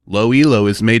Low Elo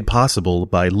is made possible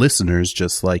by listeners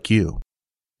just like you.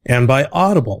 And by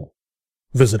Audible.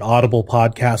 Visit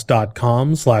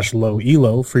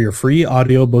audiblepodcast.com/lowelo for your free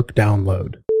audiobook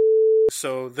download.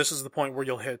 So this is the point where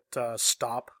you'll hit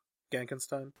stop,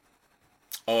 Gankenstein?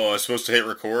 Oh, I was supposed to hit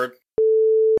record?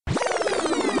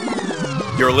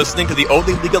 You're listening to the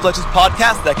only League of Legends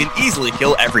podcast that can easily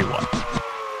kill everyone.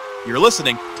 You're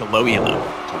listening to Low Elo.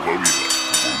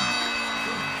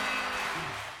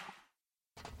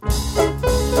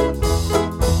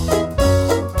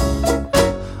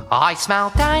 I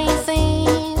smell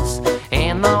daisies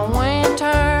in the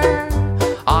winter.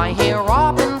 I hear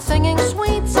robins singing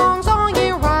sweet songs all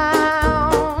year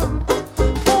round.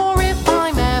 For if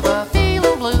I'm ever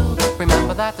feeling blue,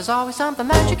 remember that there's always something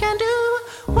that you can do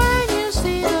when you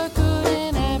see the good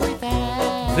in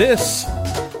everything. This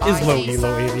is Low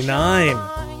Elo 89.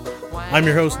 I'm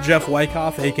your host, Jeff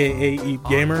Wyckoff, aka Eat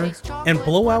Gamer, and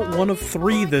blowout 1 of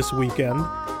 3 this weekend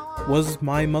was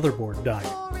my motherboard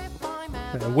dying.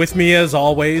 With me, as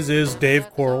always, is Dave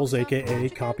Quarles, a.k.a.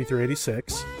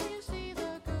 Copy386.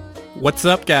 What's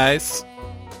up, guys?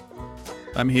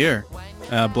 I'm here.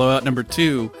 Blowout number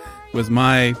 2 was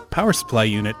my power supply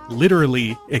unit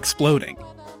literally exploding.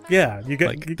 Yeah, you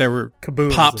get there were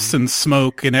pops and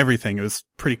smoke and everything. It was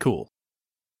pretty cool.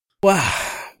 Wow.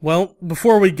 Well,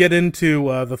 before we get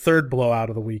into the third blowout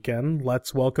of the weekend,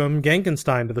 let's welcome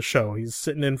Gankenstein to the show. He's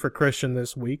sitting in for Christian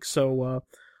this week, so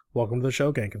welcome to the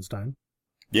show, Gankenstein.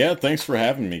 Yeah, thanks for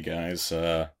having me, guys.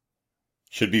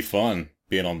 Should be fun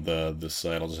being on this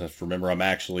side. I'll just have to remember I'm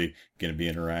actually going to be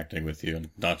interacting with you and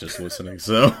not just listening.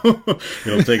 So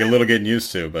it'll take a little getting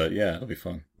used to, but yeah, it'll be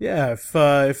fun. Yeah,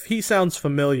 if he sounds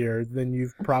familiar, then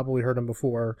you've probably heard him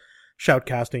before,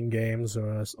 shoutcasting games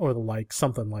or the like,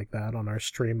 something like that on our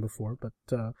stream before. But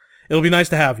it'll be nice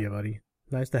to have you, buddy.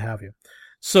 Nice to have you.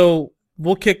 So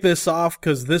we'll kick this off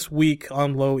because this week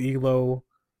on Low Elo,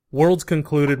 Worlds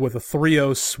concluded with a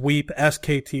 3-0 sweep,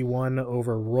 SKT1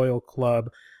 over Royal Club.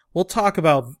 We'll talk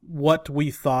about what we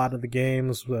thought of the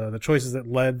games, the choices that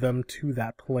led them to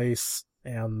that place,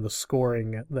 and the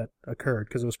scoring that occurred,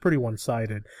 because it was pretty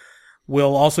one-sided.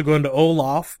 We'll also go into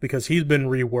Olaf, because he's been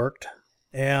reworked.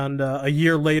 And a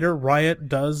year later, Riot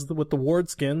does with the Ward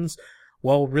skins,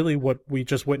 well, really what we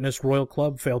just witnessed Royal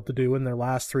Club failed to do in their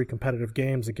last 3 competitive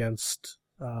games against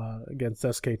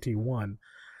SKT1.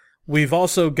 We've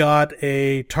also got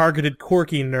a targeted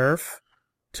Corki nerf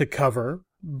to cover,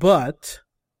 but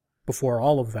before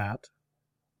all of that,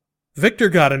 Victor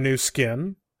got a new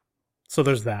skin, so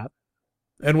there's that.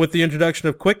 And with the introduction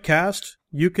of QuickCast,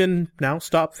 you can now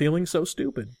stop feeling so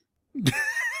stupid.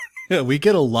 Yeah, we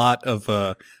get a lot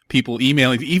of people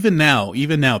emailing. Even now,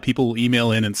 people will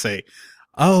email in and say,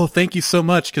 "Oh, thank you so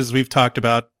much," because we've talked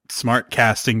about smart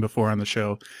casting before on the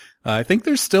show. I think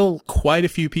there's still quite a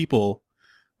few people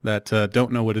that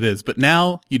don't know what it is. But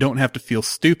now you don't have to feel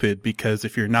stupid, because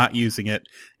if you're not using it,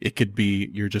 it could be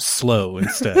you're just slow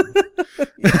instead.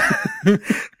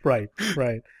 Right.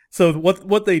 So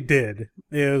what they did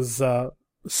is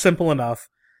simple enough.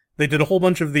 They did a whole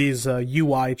bunch of these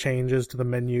UI changes to the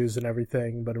menus and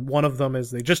everything, but one of them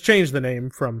is they just changed the name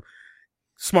from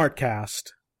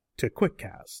SmartCast to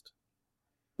QuickCast.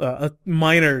 A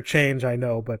minor change, I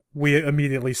know, but we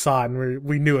immediately saw it and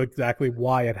we knew exactly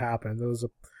why it happened. It was a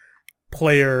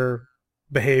player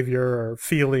behavior or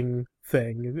feeling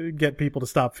thing. Get people to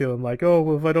stop feeling like, oh,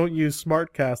 well, if I don't use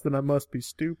SmartCast, then I must be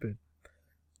stupid.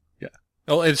 Yeah.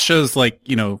 Oh, it shows, like,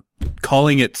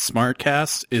 calling it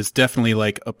SmartCast is definitely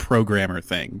like a programmer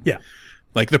thing. Yeah.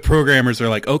 Like the programmers are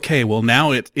like, okay, well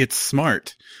now it's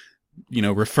smart,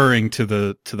 referring to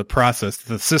the process, to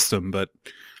the system, but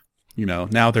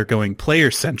now they're going player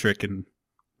centric and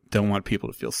don't want people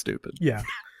to feel stupid. Yeah.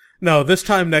 No, this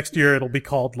time next year it'll be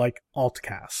called like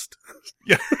Altcast.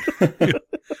 Yeah.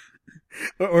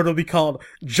 Or it'll be called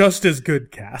Just As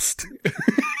Good Cast.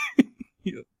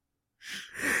 Yeah.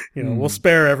 We'll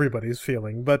spare everybody's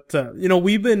feeling. But,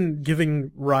 we've been giving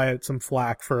Riot some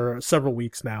flack for several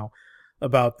weeks now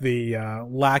about the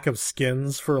lack of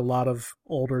skins for a lot of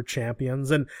older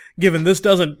champions. And given this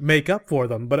doesn't make up for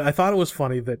them, but I thought it was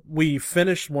funny that we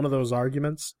finished one of those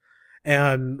arguments,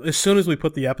 and as soon as we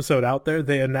put the episode out there,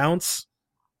 they announce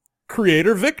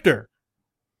Creator Victor.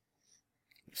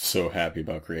 So happy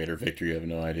about Creator Victor, you have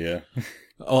no idea.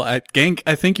 Oh, Gank,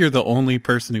 I think you're the only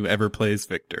person who ever plays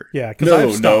Victor. Yeah,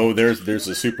 because there's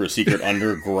a super secret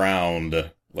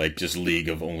underground, like, just league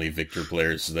of only Victor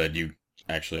players that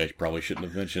I probably shouldn't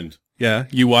have mentioned. Yeah,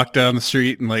 you walk down the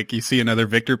street and, like, you see another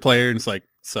Victor player and it's like,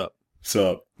 sup.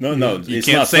 Sup. No, you it's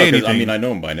can't not say sup, anything. I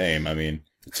know him by name.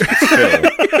 It's Phil.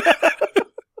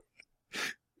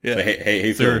 Yeah. So,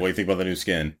 hey, Phil, what do you think about the new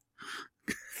skin?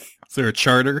 Is there a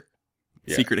charter?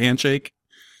 Yeah. Secret handshake?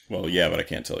 Well, yeah, but I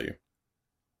can't tell you.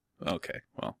 Okay,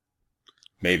 well.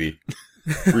 Maybe.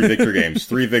 3 victor games.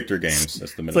 3 victor games.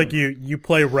 That's the minimum. It's like you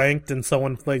play ranked and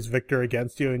someone plays Victor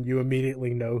against you and you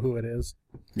immediately know who it is.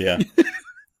 Yeah.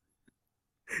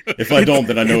 If I don't,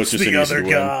 then I know it's just the an easy other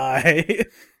win. guy.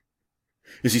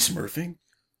 Is he smurfing?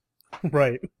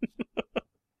 Right.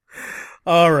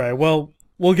 All right. Well,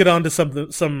 we'll get on to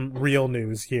some real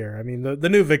news here. I mean, the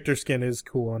new Victor skin is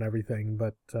cool and everything,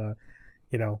 but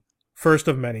first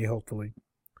of many, hopefully.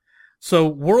 So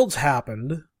Worlds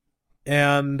happened,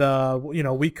 and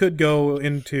we could go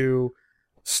into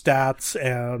stats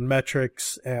and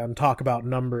metrics and talk about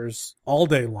numbers all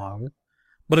day long,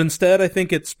 but instead, I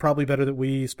think it's probably better that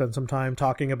we spend some time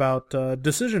talking about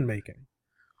decision making.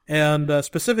 And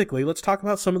specifically, let's talk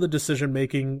about some of the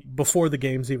decision-making before the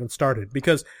games even started.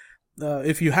 Because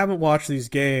if you haven't watched these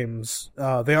games,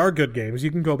 they are good games.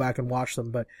 You can go back and watch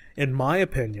them. But in my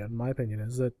opinion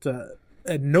is that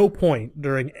at no point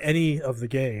during any of the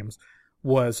games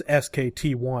was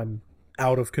SKT1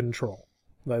 out of control.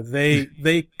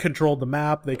 They controlled the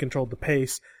map. They controlled the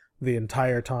pace the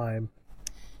entire time.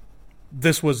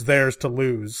 This was theirs to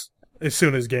lose as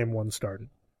soon as Game 1 started.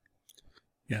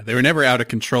 Yeah, they were never out of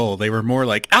control. They were more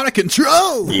like, out of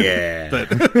control! Yeah. But,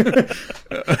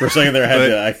 for a second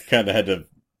there,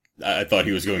 I thought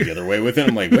he was going the other way with it.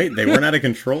 I'm like, wait, they weren't out of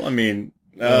control? I mean...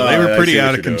 they were pretty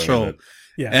out of control.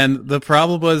 Yeah. And the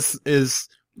problem is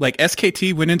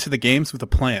SKT went into the games with a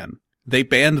plan. They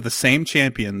banned the same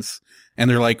champions, and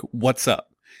they're like, what's up?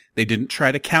 They didn't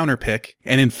try to counterpick,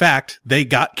 and in fact, they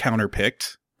got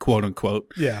counterpicked, quote unquote.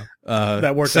 Yeah.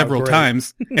 That worked several out great.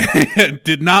 times. It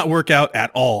did not work out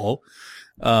at all.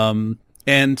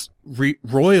 And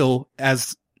Royal,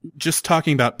 as just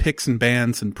talking about picks and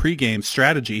bans and pregame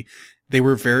strategy, they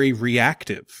were very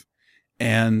reactive,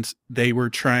 and they were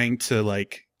trying to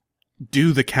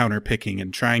do the counter picking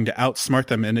and trying to outsmart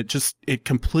them. And it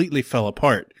completely fell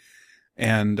apart.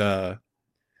 And, there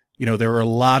were a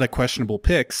lot of questionable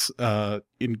picks.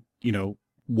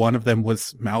 One of them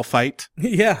was Malphite.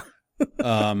 Yeah.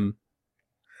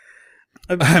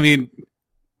 I mean,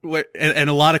 and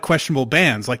a lot of questionable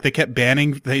bans. Like they kept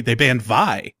banning, they banned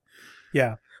Vi.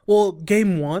 Yeah. Well,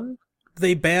 Game 1,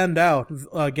 they banned out,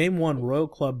 Game 1, Royal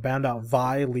Club banned out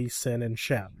Vi, Lee Sin, and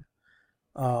Shen.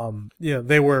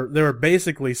 They were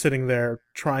basically sitting there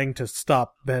trying to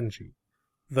stop Benji,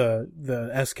 the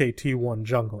SKT1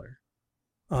 jungler.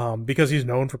 Because he's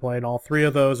known for playing all 3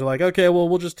 of those. They're like, okay, well,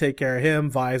 we'll just take care of him.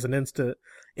 Vi's an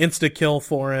insta kill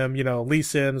for him. Lee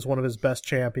Sin is one of his best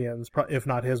champions, if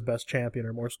not his best champion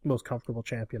or most comfortable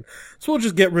champion. So we'll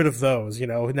just get rid of those.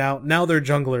 Now their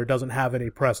jungler doesn't have any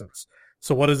presence.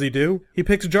 So what does he do? He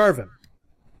picks Jarvan.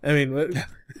 I mean,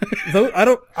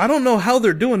 I don't know how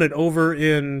they're doing it over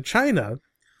in China,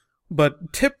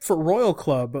 but tip for Royal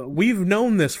Club, we've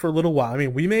known this for a little while. I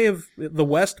mean, the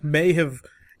West may have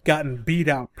gotten beat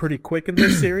out pretty quick in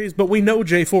this series, but we know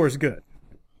J4 is good.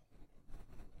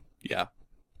 Yeah.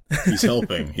 He's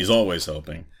helping. He's always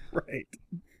helping. Right.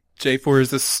 J4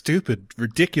 is a stupid,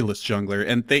 ridiculous jungler,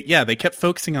 and they kept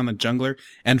focusing on the jungler,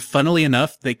 and funnily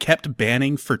enough, they kept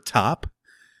banning for top,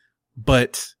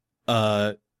 but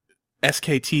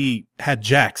SKT had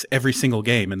Jax every single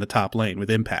game in the top lane with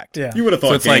Impact. Yeah. You would have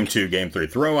thought so Game 2, Game 3,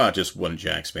 throw out just one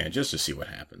Jax ban just to see what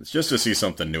happens, just to see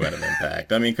something new out of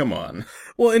Impact. I mean, come on.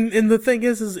 Well, and the thing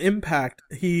is Impact,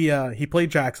 he played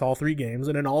Jax all 3 games,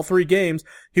 and in all 3 games,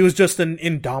 he was just an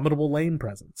indomitable lane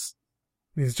presence.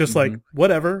 He's just like,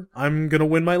 whatever, I'm gonna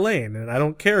win my lane, and I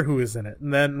don't care who is in it.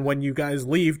 And then when you guys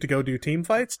leave to go do team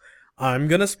fights, I'm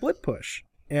gonna split push.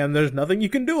 And there's nothing you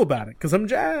can do about it, because I'm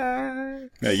Jax.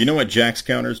 Yeah, you know what Jax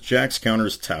counters? Jax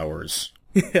counters towers.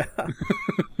 Yeah.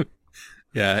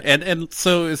 Yeah, and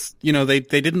so it's, they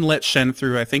didn't let Shen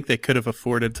through. I think they could have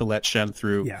afforded to let Shen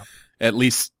through. Yeah. At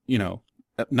least,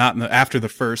 not after the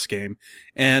first game.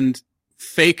 And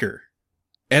Faker,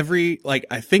 I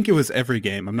think it was every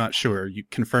game. I'm not sure. You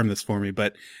confirm this for me,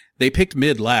 but they picked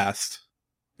mid last.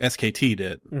 SKT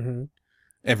did. Mm-hmm.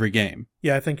 Every game.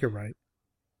 Yeah, I think you're right.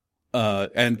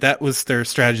 And that was their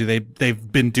strategy.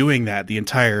 They've been doing that the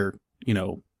entire,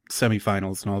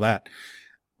 semifinals and all that.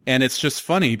 And it's just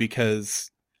funny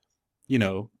because,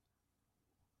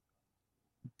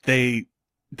 they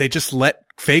just let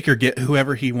Faker get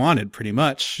whoever he wanted pretty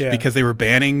much because they were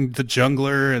banning the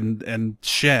jungler and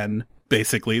Shen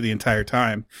basically the entire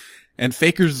time. And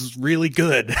Faker's really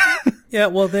good. Yeah,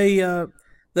 well,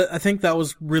 I think that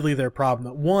was really their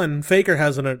problem. One, Faker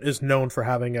is known for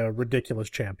having a ridiculous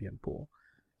champion pool.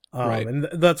 Right. And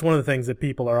that's one of the things that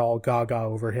people are all gaga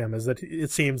over him, is that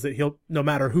it seems that no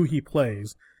matter who he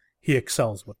plays, he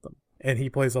excels with them. And he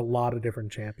plays a lot of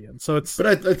different champions. So it's. But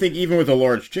I think even with a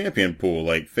large champion pool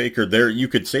like Faker, you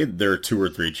could say that there are 2 or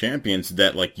 3 champions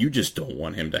that like you just don't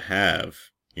want him to have.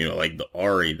 You know, like the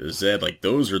Ari, the Zed, like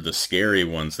those are the scary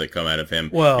ones that come out of him.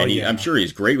 Well, and yeah. I'm sure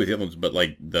he's great with the other ones, but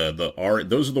like the Ari,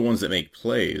 those are the ones that make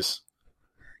plays.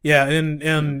 Yeah,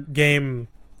 in game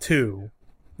 2,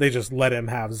 they just let him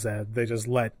have Zed. They just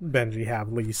let Benji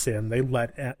have Lee Sin. They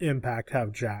let Impact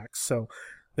have Jax. So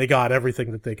they got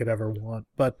everything that they could ever want.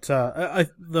 But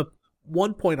the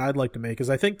one point I'd like to make is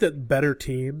I think that better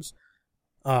teams,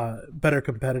 better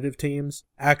competitive teams,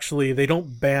 actually, they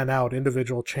don't ban out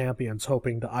individual champions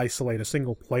hoping to isolate a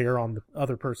single player on the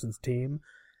other person's team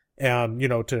and, you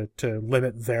know, to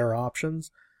limit their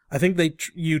options. I think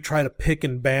you try to pick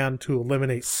and ban to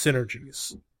eliminate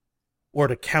synergies or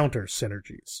to counter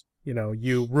synergies. You know,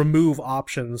 you remove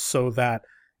options so that,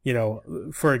 you know,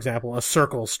 for example, a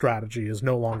circle strategy is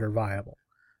no longer viable.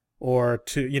 Or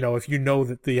to, you know, if you know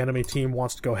that the enemy team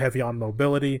wants to go heavy on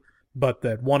mobility, but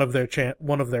that one of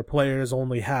their players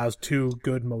only has 2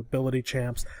 good mobility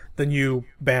champs, then you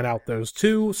ban out those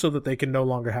 2 so that they can no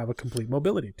longer have a complete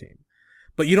mobility team.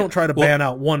 But you don't try to ban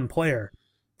out one player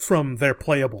from their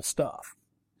playable stuff.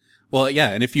 Well, yeah,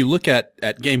 and if you look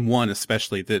at game 1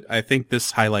 especially, that I think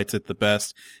this highlights it the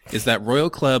best, is that Royal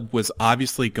Club was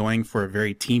obviously going for a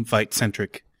very team fight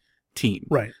centric team.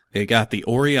 Right. They got the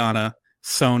Orianna,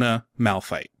 Sona,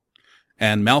 Malphite.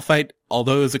 And Malphite,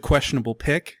 although is a questionable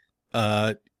pick,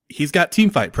 he's got team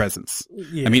fight presence.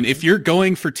 Yeah. I mean, if you're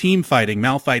going for team fighting,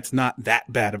 Malphite's not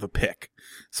that bad of a pick.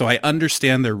 So I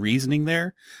understand their reasoning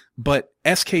there, but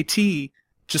SKT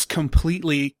just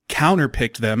completely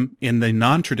counterpicked them in the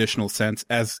non-traditional sense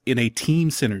as in a team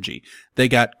synergy. They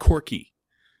got Corki,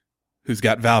 who's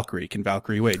got Valkyrie, can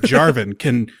Valkyrie wait. Jarvan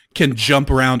can jump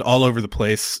around all over the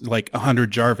place like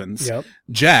 100 Jarvans. Yep.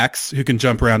 Jax, who can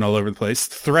jump around all over the place.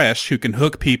 Thresh, who can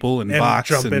hook people and box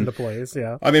jump and into plays,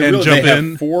 yeah. I mean, And really, jump they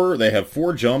in. have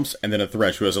 4 jumps and then a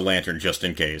Thresh who has a lantern just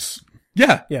in case.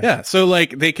 Yeah. So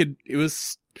like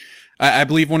I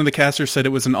believe one of the casters said it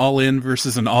was an all-in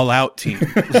versus an all-out team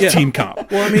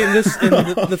comp. Well, I mean,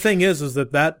 the thing is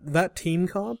that team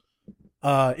comp,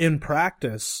 in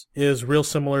practice is real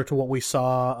similar to what we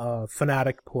saw,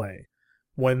 Fnatic play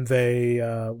when they,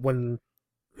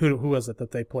 who was it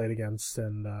that they played against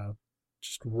and,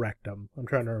 just wrecked them? I'm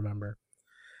trying to remember.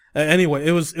 Anyway,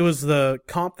 it was the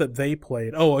comp that they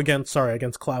played. Oh, against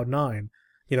Cloud9.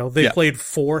 You know, they played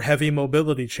 4 heavy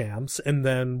mobility champs and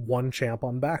then 1 champ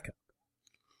on backup.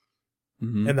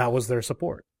 Mm-hmm. And that was their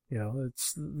support. You know,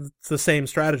 it's the same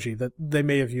strategy that they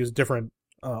may have used different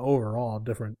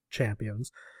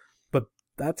champions, but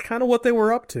that's kind of what they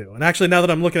were up to. And actually, now that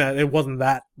I'm looking at it, it wasn't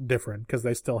that different because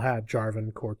they still had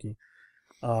Jarvan, Corki,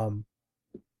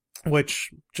 which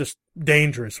just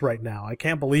dangerous right now. I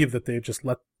can't believe that they just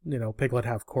let, you know, Piglet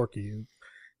have Corki.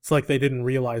 It's like they didn't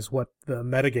realize what the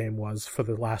metagame was for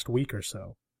the last week or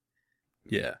so.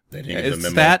 Yeah, They didn't get the it's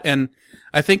memo. that, and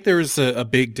I think there was a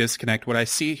big disconnect. What I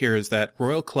see here is that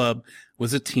Royal Club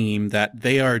was a team that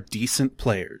they are decent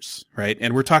players, right?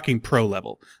 And we're talking pro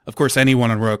level. Of course,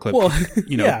 anyone on Royal Club,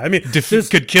 yeah, I mean,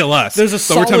 could kill us. There's a But we're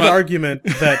solid talking about- argument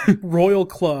that Royal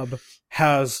Club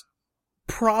has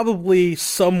probably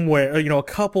somewhere, you know, a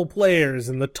couple players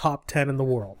in the top 10 in the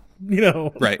world, you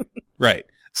know? Right.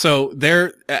 So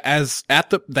they're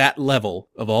that level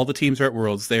of all the teams at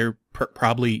Worlds, they're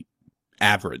probably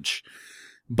average,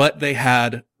 but they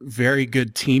had very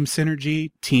good team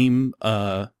synergy, team,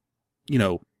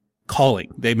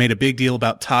 calling. They made a big deal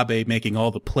about Tabe making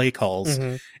all the play calls,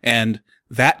 and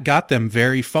that got them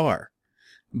very far.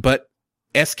 But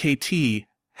SKT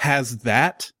has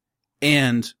that,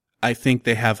 and I think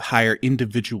they have higher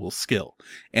individual skill.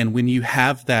 And when you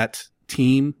have that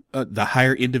team, the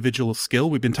higher individual skill,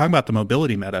 we've been talking about the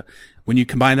mobility meta. When you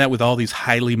combine that with all these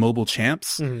highly mobile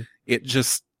champs,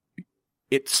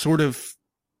 it sort of,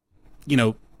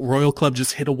 Royal Club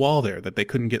just hit a wall there that they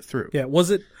couldn't get through. Yeah,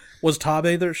 was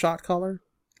Tabe their shot caller?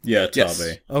 Yeah, Tabe.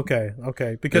 Yes. Okay.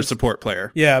 Their Because support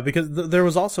player. yeah, because there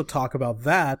was also talk about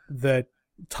that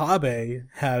Tabe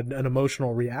had an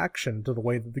emotional reaction to the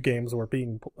way that the games were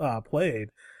being played,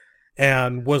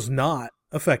 and was not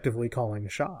effectively calling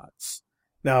shots.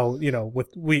 Now,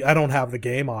 I don't have the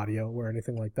game audio or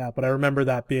anything like that, but I remember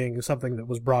that being something that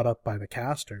was brought up by the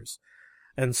casters.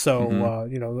 And so,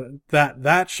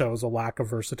 that shows a lack of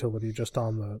versatility just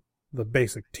on the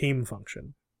basic team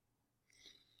function.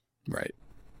 Right.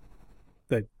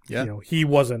 That, Yeah. he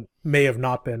may have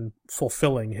not been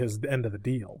fulfilling his end of the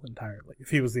deal entirely, if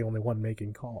he was the only one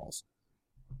making calls.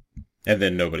 And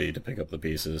then nobody to pick up the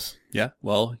pieces. Yeah,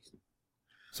 well,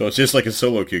 So it's just like a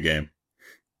solo queue game.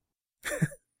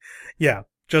 Yeah,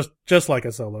 just like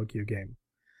a solo queue game.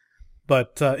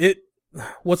 But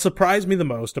what surprised me the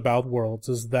most about Worlds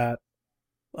is that,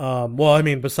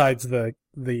 besides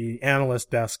the analyst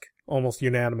desk almost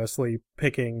unanimously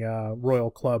picking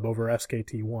Royal Club over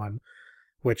SKT1,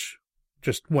 which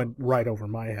just went right over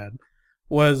my head,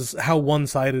 was how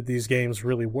one-sided these games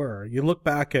really were. You look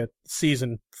back at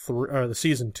the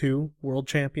season 2 World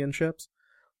Championships,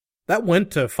 that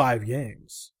went to 5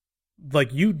 games.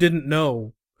 Like, you didn't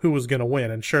know who was going to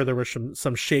win, and sure, there were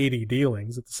some shady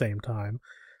dealings at the same time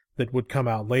that would come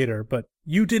out later, but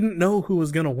you didn't know who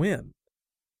was going to win.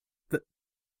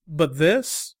 But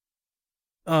this,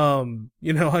 but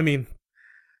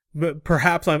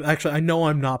perhaps I know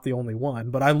I'm not the only one,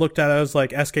 but I looked at it as like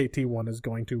SKT1 is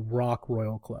going to rock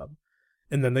Royal Club.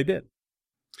 And then they did.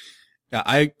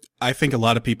 Yeah, I think a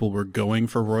lot of people were going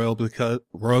for Royal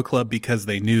Club because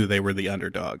they knew they were the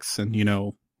underdogs. And,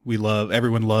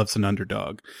 everyone loves an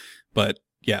underdog. But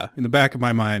yeah, in the back of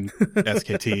my mind,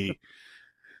 SKT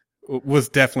was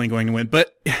definitely going to win.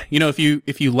 But,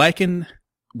 if you liken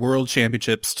World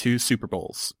Championships to Super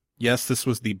Bowls, yes, this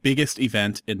was the biggest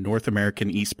event in North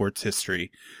American esports history.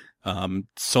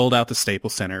 Sold out the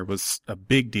Staples Center, was a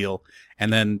big deal.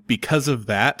 And then because of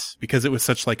that, because it was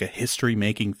such like a history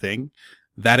making thing,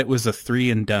 that it was a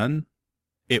 3 and done,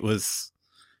 it was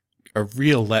a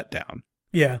real letdown.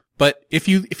 Yeah. But if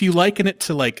you liken it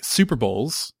to like Super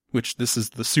Bowls, which this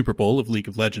is the Super Bowl of League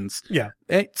of Legends. Yeah.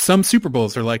 Some Super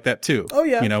Bowls are like that too. Oh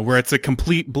yeah. Where it's a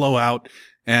complete blowout.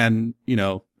 And,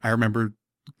 I remember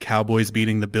Cowboys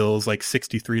beating the Bills like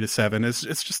 63-7.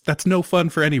 It's just, that's no fun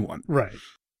for anyone. Right.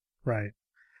 Right.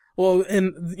 Well,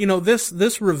 and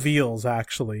this reveals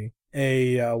actually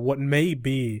what may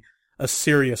be a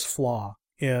serious flaw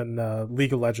in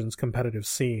League of Legends competitive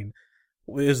scene,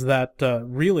 is that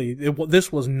really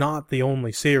this was not the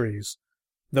only series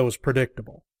that was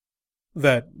predictable,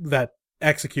 that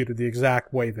executed the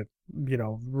exact way that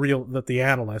that the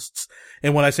analysts,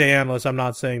 and when I say analysts, I'm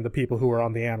not saying the people who are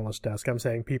on the analyst desk, I'm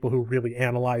saying people who really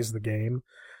analyze the game.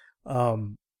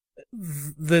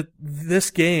 That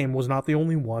this game was not the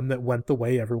only one that went the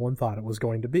way everyone thought it was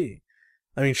going to be.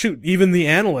 I mean, shoot, even the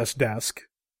analyst desk,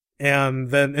 and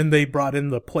they brought in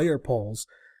the player polls.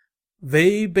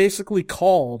 They basically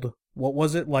called, what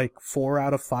was it, like 4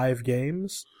 out of 5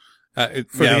 games?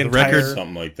 The record,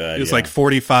 something like that. It was like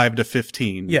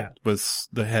 45-15. Yeah, was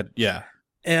the head. Yeah,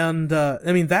 and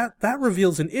that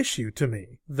reveals an issue to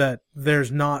me, that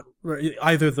there's not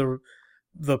either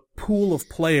the pool of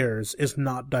players is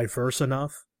not diverse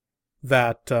enough,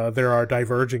 that there are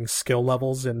diverging skill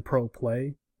levels in pro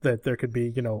play, that there could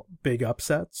be big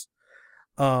upsets,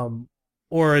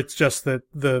 or it's just that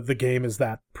the game is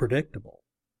that predictable.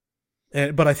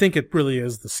 But I think it really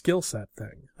is the skill set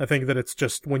thing. I think that it's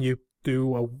just when you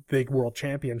do a big world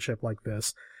championship like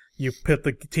this, you pit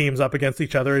the teams up against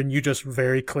each other, and you just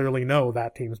very clearly know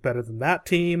that team's better than that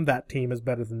team is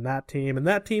better than that team, and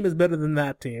that team is better than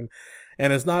that team.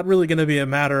 And it's not really going to be a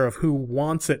matter of who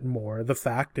wants it more. The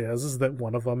fact is that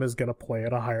one of them is going to play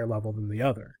at a higher level than the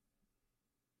other.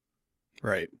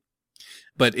 Right.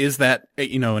 But is that,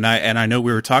 and I know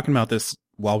we were talking about this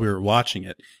while we were watching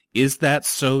it. Is that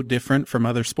so different from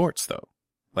other sports, though?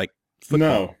 Like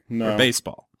football or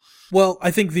baseball? Well,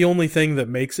 I think the only thing that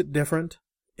makes it different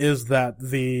is that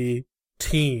the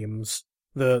teams,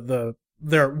 there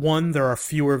are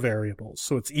fewer variables,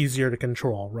 so it's easier to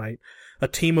control, right? A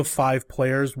team of 5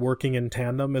 players working in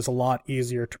tandem is a lot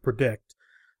easier to predict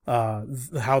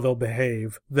how they'll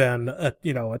behave than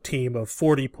a team of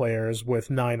 40 players with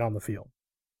 9 on the field,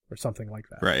 or something like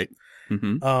that. Right.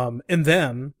 Mm-hmm. And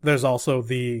then there's also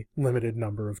the limited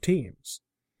number of teams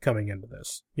coming into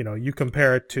this. You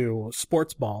compare it to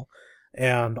sports ball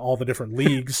and all the different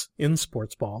leagues in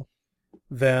sports ball,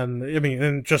 then,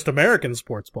 in just American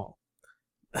sports ball,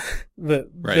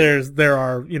 right.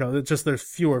 there's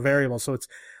fewer variables. So it's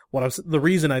the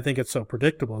reason I think it's so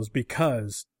predictable is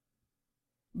because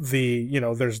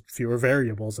there's fewer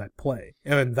variables at play.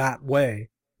 And in that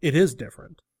way, it is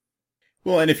different.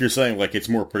 Well, and if you're saying, like, it's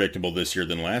more predictable this year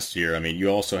than last year, you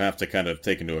also have to kind of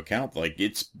take into account, like,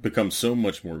 it's become so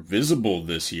much more visible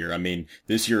this year.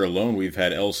 This year alone, we've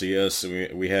had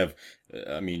LCS, we have,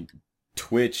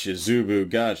 Twitch, Azubu,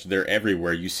 gosh, they're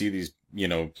everywhere. You see these,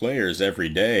 players every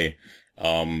day.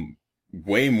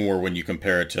 Way more when you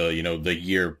compare it to, the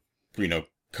year,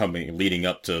 leading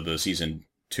up to the Season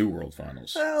 2 World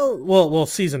Finals. Well,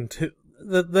 Season 2...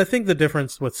 I think the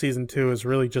difference with Season 2 is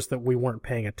really just that we weren't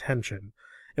paying attention.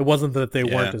 It wasn't that they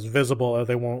Yeah. weren't as visible or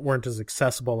they weren't as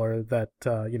accessible or that,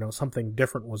 something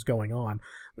different was going on.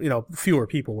 Fewer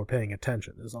people were paying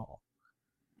attention is all.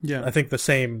 Yeah. I think the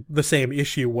same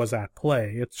issue was at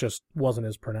play. It just wasn't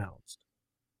as pronounced.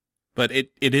 But it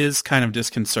is kind of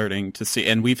disconcerting to see,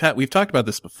 and we've talked about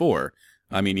this before.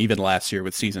 I mean, even last year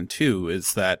with season 2,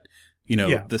 is that,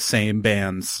 the same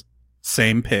bands,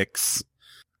 same picks,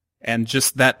 and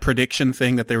just that prediction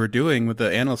thing that they were doing with the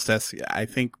analyst desk, I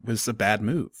think was a bad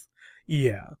move.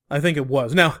 Yeah, I think it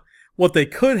was. Now, what they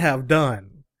could have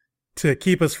done to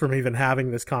keep us from even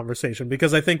having this conversation,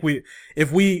 because I think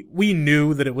if we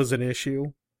knew that it was an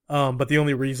issue, but the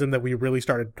only reason that we really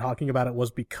started talking about it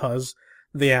was because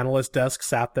the analyst desk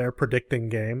sat there predicting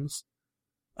games,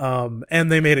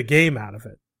 and they made a game out of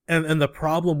it. And the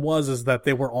problem is that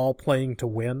they were all playing to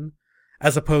win,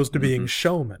 as opposed to being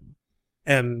showmen,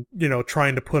 and,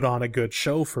 trying to put on a good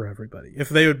show for everybody. If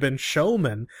they had been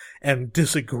showmen and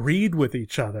disagreed with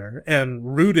each other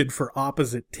and rooted for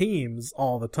opposite teams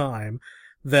all the time,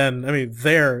 then,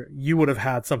 there you would have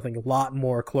had something a lot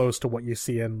more close to what you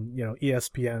see in,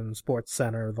 ESPN, Sports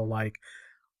Center, the like.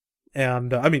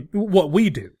 And, what we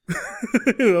do.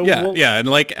 Yeah. And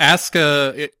like, ask,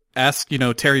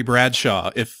 Terry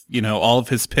Bradshaw if, all of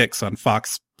his picks on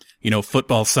Fox,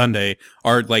 Football Sunday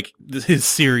are like his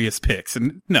serious picks.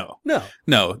 And no,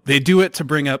 they do it to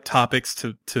bring up topics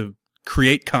to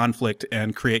create conflict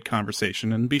and create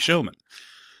conversation and be showmen.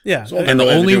 Yeah. So and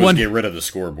the only one get rid of the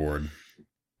scoreboard.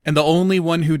 And the only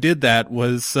one who did that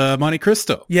was Monte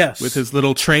Cristo. Yes. With his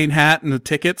little train hat and the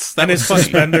tickets. That was his funny.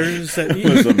 Suspenders. It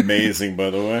was amazing, by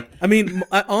the way.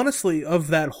 Honestly, of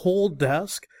that whole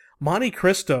desk, Monte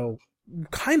Cristo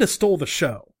kind of stole the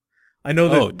show. I know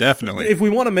that. Oh, definitely. If we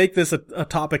want to make this a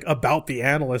topic about the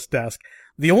analyst desk,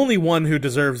 the only one who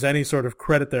deserves any sort of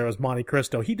credit there is Monte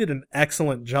Cristo. He did an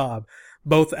excellent job,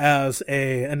 both as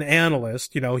an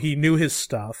analyst. He knew his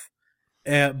stuff.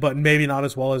 But maybe not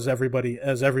as well as everybody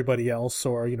else,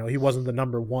 or, he wasn't the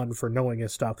number one for knowing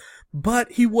his stuff.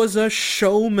 But he was a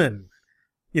showman.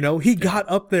 He got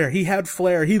up there, he had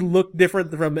flair, he looked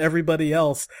different from everybody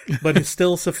else, but he's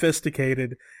still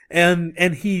sophisticated, and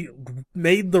he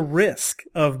made the risk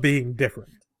of being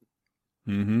different.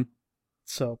 Mm-hmm.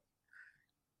 So,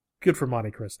 good for Monte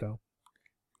Cristo.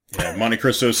 Yeah, Monte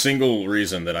Cristo's single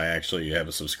reason that I actually have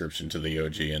a subscription to the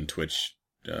OG and Twitch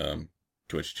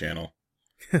channel.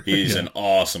 He's an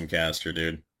awesome caster,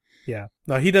 dude. Yeah.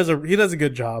 No, he does a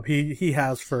good job. He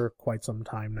has for quite some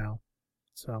time now.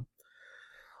 So,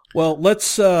 well,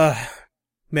 let's not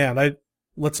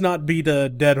beat a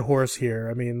dead horse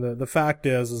here. The fact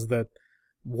is that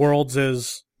Worlds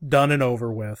is done and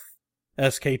over with.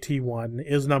 SKT1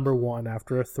 is number 1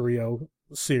 after a 3-0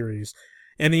 series.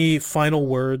 Any final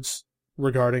words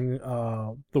regarding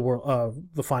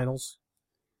the finals?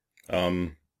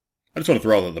 I just want to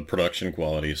throw out the production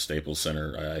quality of Staples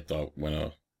Center. I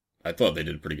thought they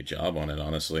did a pretty good job on it,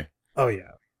 honestly. Oh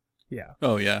yeah, yeah.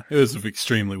 Oh yeah, it was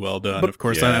extremely well done. But, of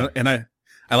course, yeah.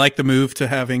 I like the move to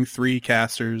having 3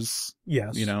 casters.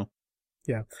 Yes,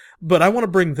 Yeah, but I want to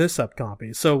bring this up,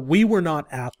 Compy. So we were not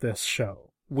at this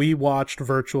show. We watched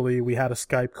virtually. We had a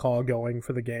Skype call going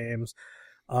for the games.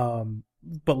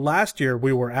 But last year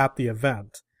we were at the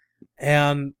event,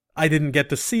 and I didn't get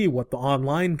to see what the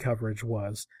online coverage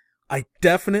was. I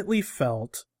definitely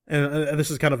felt, and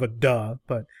this is kind of a duh,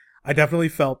 but I definitely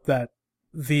felt that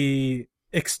the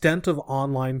extent of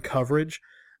online coverage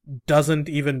doesn't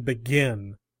even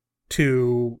begin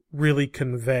to really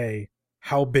convey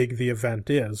how big the event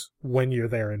is when you're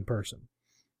there in person.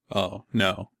 Oh,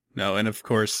 no. And of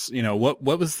course, what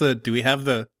was do we have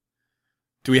the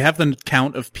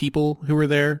count of people who were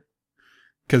there?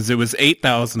 Because it was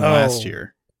 8,000 last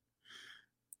year.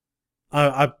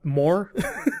 More?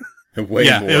 Way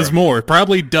more. It was more,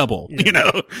 probably double,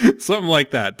 Yeah. Something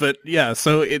like that. But yeah,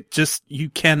 so it just, you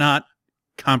cannot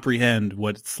comprehend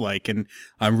what it's like. And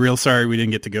I'm real sorry we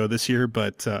didn't get to go this year,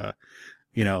 but,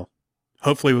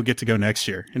 hopefully we'll get to go next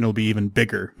year and it'll be even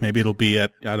bigger. Maybe it'll be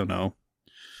at, I don't know,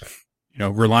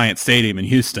 Reliant Stadium in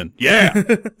Houston. Yeah.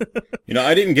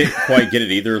 I didn't quite get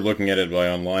it either looking at it by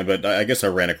online, but I guess I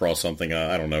ran across something,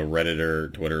 I don't know, Reddit or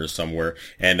Twitter or somewhere,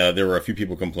 and there were a few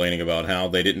people complaining about how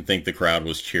they didn't think the crowd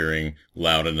was cheering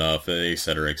loud enough, et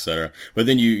cetera, et cetera. But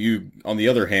then you on the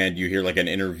other hand, you hear like an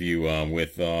interview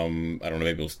with, I don't know,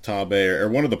 maybe it was Tabe or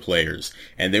one of the players,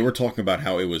 and they were talking about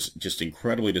how it was just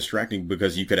incredibly distracting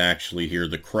because you could actually hear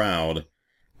the crowd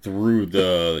through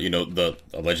the, the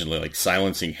allegedly like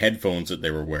silencing headphones that they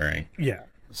were wearing. Yeah.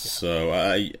 So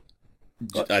I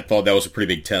thought that was a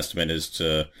pretty big testament as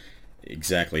to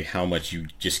exactly how much you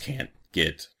just can't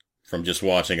get from just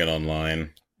watching it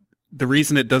online. the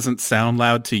reason it doesn't sound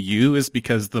loud to you is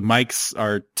because the mics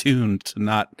are tuned to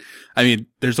not, I mean,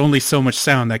 there's only so much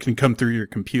sound that can come through your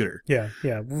computer. Yeah.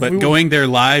 But going there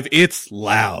live, it's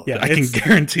loud. Yeah, I can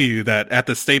guarantee you that at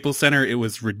the Staples Center, it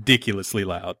was ridiculously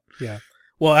loud. Yeah.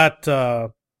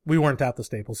 Well, we weren't at the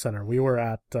Staples Center. We were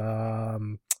at,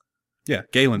 Galen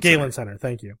Center.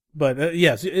 Thank you. But,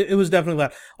 yes, it was definitely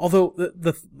loud. Although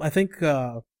I think,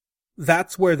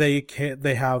 that's where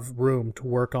they have room to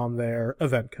work on their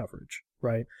event coverage,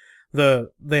 right?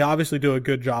 They obviously do a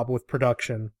good job with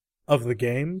production of the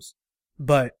games,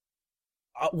 but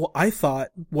what I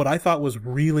thought was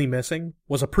really missing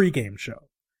was a pregame show.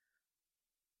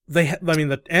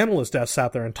 The analyst desk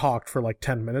sat there and talked for like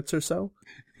 10 minutes or so,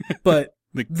 but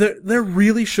there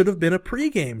really should have been a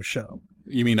pregame show.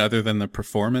 You mean other than the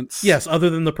performance? Yes, other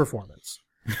than the performance.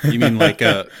 You mean like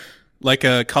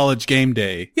a college game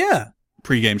day? Yeah.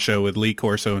 Pregame show with Lee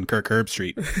Corso and Kirk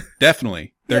Herbstreit.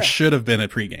 Definitely. There should have been a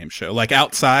pregame show. Like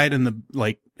outside and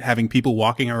having people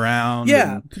walking around.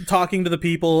 Yeah. Talking to the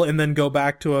people and then go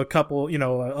back to a couple,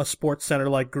 a sports center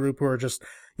like group who are just,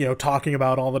 talking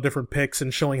about all the different picks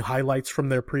and showing highlights from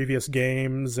their previous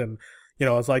games. And,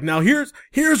 it's like, now here's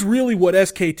really what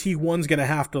SKT1's going to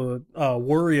have to,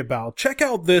 worry about. Check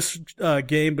out this,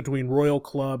 game between Royal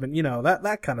Club and,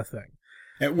 that kind of thing.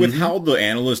 And with how the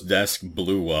analyst desk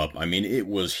blew up, I mean, it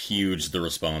was huge, the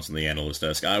response on the analyst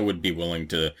desk. I would be willing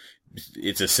to,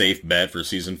 it's a safe bet for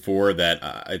season 4 that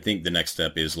I think the next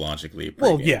step is logically a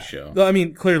pregame show. I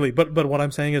mean, clearly, but what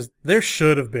I'm saying is there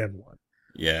should have been one.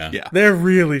 Yeah. There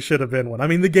really should have been one. I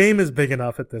mean, the game is big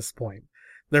enough at this point.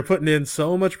 They're putting in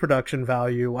so much production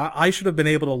value. I should have been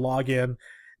able to log in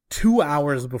 2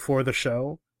 hours before the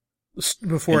show.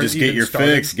 Before and just get your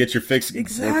fix.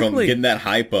 Exactly. Work on getting that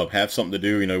hype up. Have something to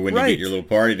do, when you get your little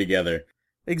party together.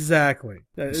 Exactly.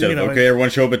 Instead of, everyone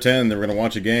show up at 10, they're going to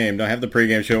watch a game. Don't have the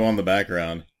pregame show on the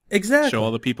background. Exactly. Show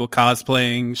all the people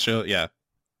cosplaying. Yeah.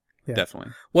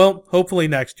 Definitely. Well, hopefully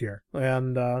next year.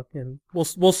 And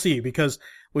we'll see, because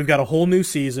we've got a whole new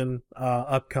season,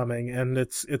 upcoming, and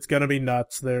it's going to be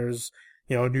nuts. There's,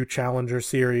 a new Challenger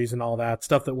series and all that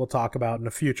stuff that we'll talk about in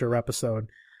a future episode.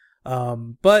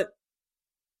 But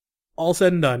all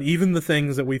said and done, even the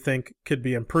things that we think could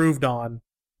be improved on,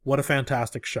 what a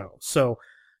fantastic show. So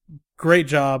great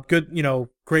job. Good,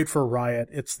 great for Riot.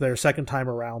 It's their second time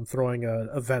around throwing an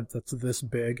event that's this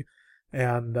big.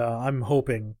 And, I'm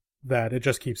hoping that it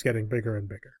just keeps getting bigger and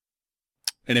bigger.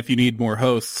 And if you need more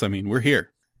hosts, I mean, we're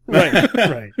here. Right.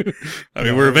 I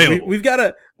mean, we're available. We've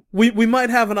got we might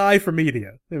have an eye for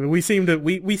media. I mean, we seem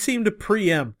to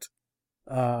preempt,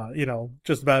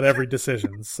 just about every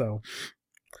decision. So,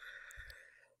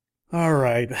 all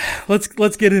right,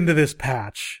 let's get into this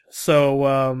patch.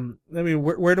 So,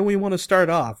 where do we want to start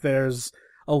off? There's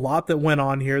a lot that went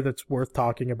on here that's worth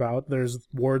talking about. There's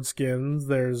ward skins.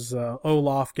 There's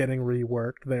Olaf getting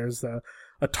reworked. There's a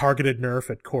targeted nerf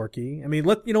at Corki. I mean,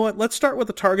 let's start with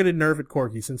the targeted nerf at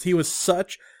Corki, since he was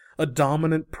such a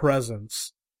dominant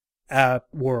presence at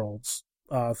Worlds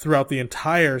throughout the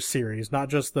entire series, not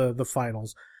just the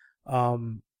finals.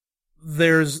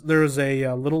 There's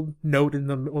a little note in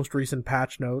the most recent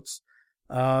patch notes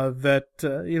that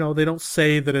they don't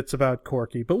say that it's about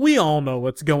Corki, but we all know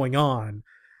what's going on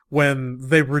when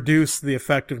they reduce the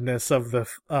effectiveness of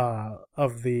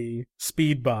the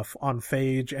speed buff on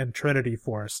Phage and Trinity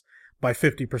Force by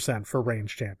 50% for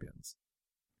range champions.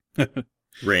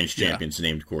 Range champions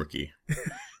named Corki.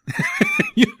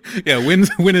 Yeah,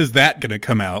 when is that going to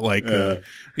come out? Like,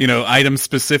 item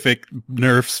specific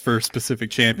nerfs for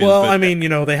specific champions. Well, I mean,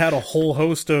 they had a whole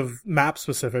host of map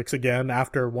specifics again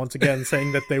after once again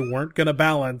saying that they weren't going to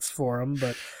balance for them,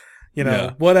 but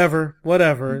whatever.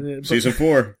 Season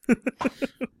 4.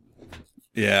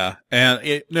 Yeah,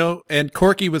 and and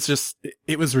Corki was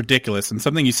it was ridiculous. And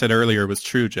something you said earlier was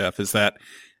true, Jeff, is that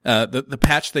the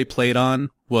patch they played on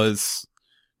was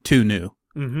too new.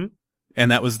 Mm-hmm. And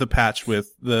that was the patch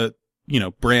with the,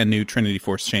 brand new Trinity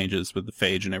Force changes with the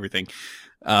Phage and everything.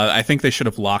 I think they should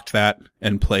have locked that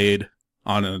and played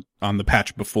on the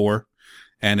patch before,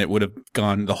 and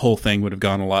the whole thing would have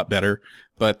gone a lot better.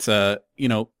 But,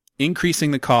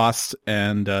 increasing the cost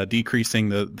and, decreasing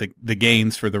the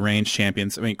gains for the range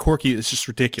champions. I mean, Corki is just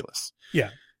ridiculous. Yeah.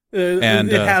 And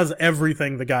it has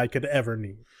everything the guy could ever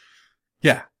need.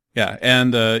 Yeah. Yeah,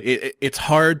 and it's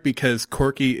hard because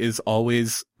Corki is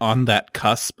always on that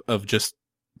cusp of just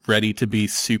ready to be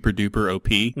super duper OP.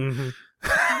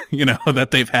 Mm-hmm.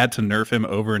 That they've had to nerf him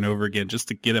over and over again just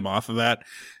to get him off of that.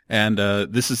 And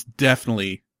this is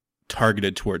definitely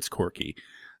targeted towards Corki.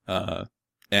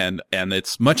 and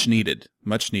it's much needed.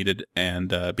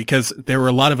 And, because there were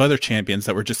a lot of other champions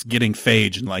that were just getting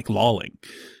Phage and like lolling.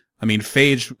 I mean,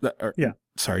 Triforce,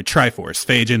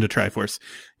 Phage into Triforce.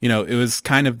 You know, it was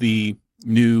kind of the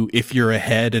new, if you're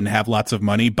ahead and have lots of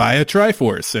money, buy a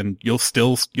Triforce and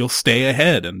you'll stay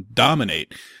ahead and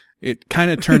dominate. It kind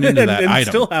of turned into that and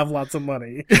item. Still have lots of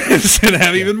money. And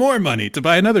have even more money to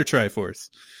buy another Triforce.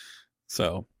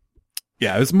 So,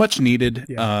 yeah, it was much needed.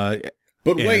 Yeah.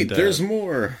 But wait, there's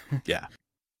more. Yeah.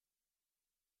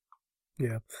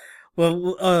 Yeah.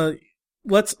 Well,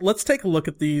 let's take a look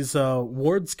at these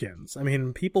ward skins. I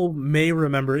mean, people may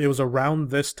remember it was around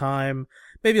this time,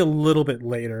 maybe a little bit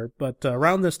later, but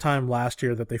around this time last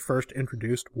year that they first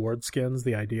introduced ward skins,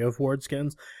 the idea of ward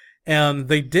skins. And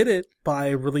they did it by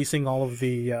releasing all of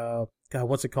the,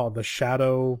 what's it called? The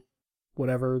Shadow,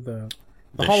 whatever, the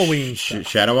Halloween stuff.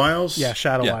 Shadow Isles? Yeah,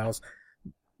 Shadow Isles.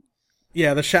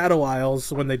 Yeah, the Shadow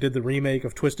Isles when they did the remake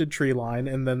of Twisted Tree Line,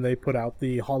 and then they put out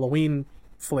the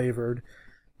Halloween-flavored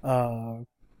ward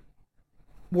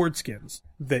skins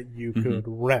that you could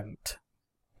rent.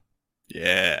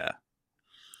 Yeah.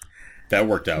 That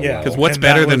worked out well. Because what's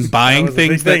better than buying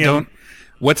things that don't...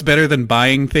 What's better than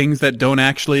buying things that don't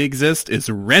actually exist is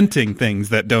renting things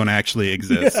that don't actually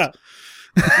exist.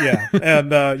 Yeah.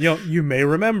 And, you may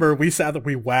remember we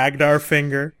wagged our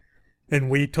finger and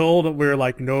we told them, we were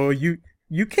like, no, you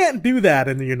can't do that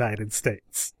in the United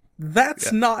States.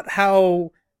 That's not how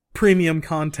premium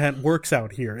content works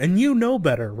out here. And you know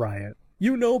better, Riot.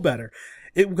 You know better.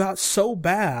 It got so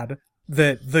bad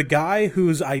that the guy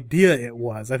whose idea it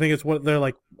was, I think it's what they're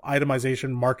like,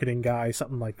 itemization marketing guy,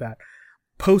 something like that,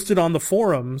 posted on the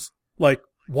forums, like,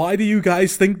 why do you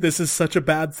guys think this is such a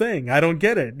bad thing? I don't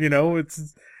get it. You know,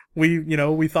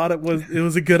 we thought it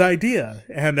was a good idea.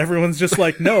 And everyone's just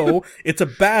like, no, it's a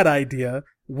bad idea.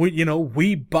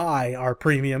 We buy our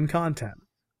premium content.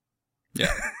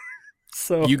 Yeah.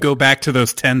 So you go back to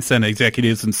those 10-cent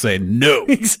executives and say, no.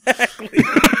 Exactly.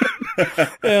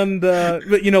 And,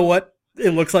 but you know what?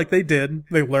 It looks like they did.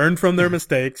 They learned from their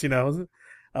mistakes,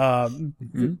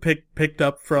 picked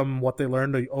up from what they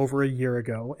learned over a year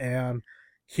ago, and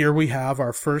here we have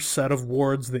our first set of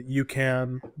wards that you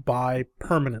can buy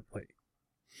permanently.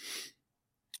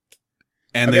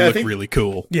 And they look really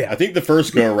cool. Yeah. I think the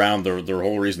first go around, the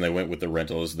whole reason they went with the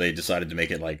rental is they decided to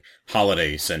make it like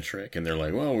holiday centric, and they're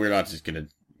like, well, we're not just gonna,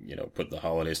 put the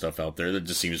holiday stuff out there. That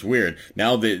just seems weird.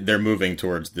 Now they're moving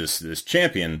towards this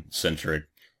champion centric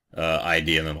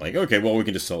idea, and they're like, okay, well, we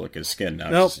can just sell it as skin now.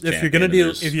 No, if you're gonna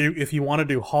do, if you want to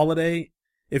do holiday,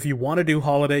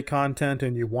 content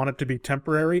and you want it to be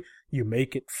temporary, you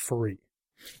make it free.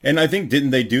 And I think, didn't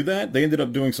they do that? They ended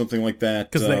up doing something like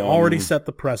that. Because they already set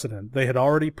the precedent. They had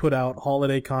already put out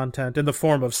holiday content in the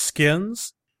form of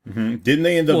skins. Mm-hmm. Didn't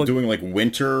they end up doing like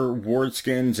winter ward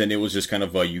skins, and it was just kind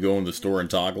of you go in the store and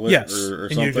toggle it? Yes, or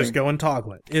and something? you just go and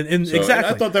toggle it. So,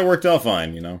 exactly. I thought that worked out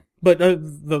fine, But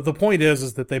the point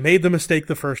is that they made the mistake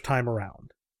the first time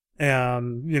around.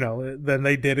 And, then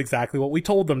they did exactly what we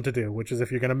told them to do, which is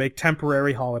if you're going to make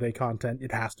temporary holiday content,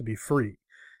 it has to be free.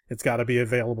 It's got to be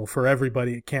available for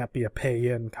everybody. It can't be a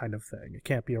pay-in kind of thing. It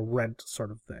can't be a rent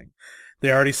sort of thing.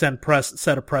 They already set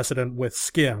a precedent with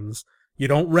skins. You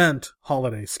don't rent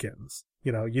holiday skins.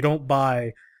 You don't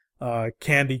buy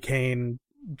Candy Cane,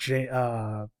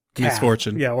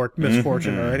 Misfortune. Yeah, or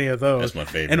Misfortune or any of those. That's my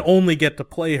favorite. And only get to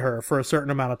play her for a certain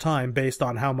amount of time based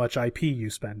on how much IP you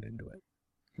spend into it.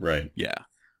 Right. Yeah.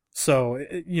 So,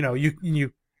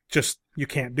 you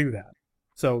can't do that.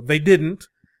 So they didn't.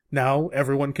 Now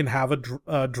everyone can have a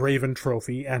Draven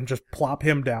trophy and just plop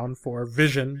him down for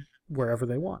Vision wherever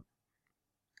they want.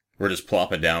 Or just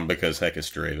plop it down because heck is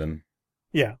Draven.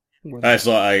 Yeah. I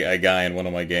saw a guy in one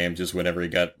of my games, just whenever he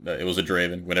got, it was a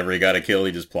Draven, whenever he got a kill,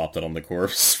 he just plopped it on the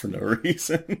corpse for no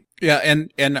reason. Yeah,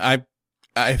 and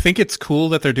I think it's cool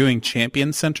that they're doing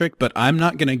champion-centric, but I'm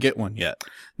not going to get one yet.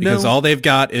 Because all they've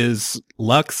got is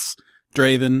Lux,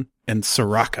 Draven, and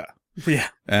Soraka. Yeah.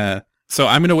 So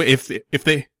I'm going to wait, if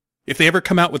they ever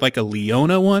come out with like a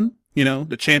Leona one,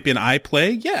 the champion I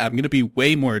play, yeah, I'm going to be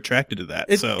way more attracted to that.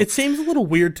 It seems a little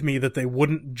weird to me that they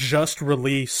wouldn't just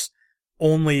release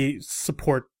only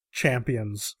support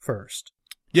champions first.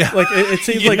 Yeah. Like it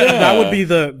seems like that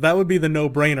would be the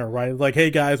no-brainer, right? Like, hey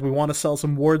guys, we want to sell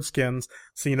some ward skins,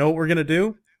 so you know what we're going to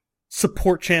do?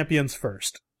 Support champions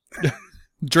first.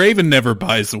 Draven never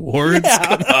buys wards.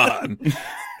 Yeah. Come on.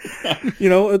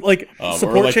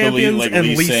 Support like champions and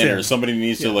Lee Sin. Or somebody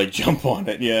needs to jump on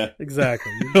it. Yeah,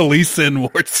 exactly. A Lee Sin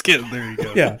ward skin. There you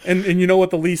go. Yeah, and you know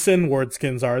what the Lee Sin ward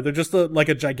skins are? They're just like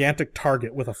a gigantic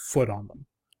target with a foot on them.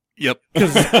 Yep.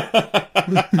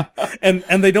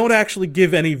 And they don't actually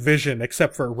give any vision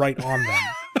except for right on them.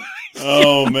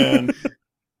 Oh man,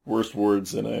 worst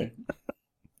words in a.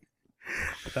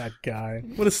 That guy,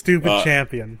 what a stupid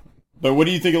champion. But what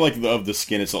do you think of the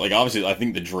skin itself? Like, obviously, I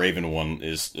think the Draven one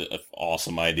is an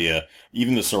awesome idea.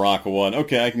 Even the Soraka one,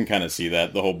 okay, I can kind of see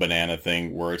that. The whole banana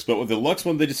thing works. But with the Lux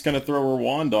one, they just kind of throw her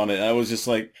wand on it. And I was just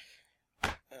like...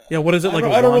 Yeah, what is it, like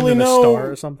I don't really and a know.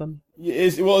 star or something?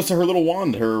 It's her little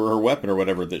wand, her weapon or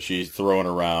whatever that she's throwing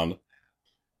around.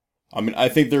 I mean, I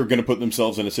think they're going to put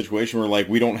themselves in a situation where, like,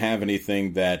 we don't have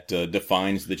anything that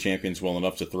defines the champions well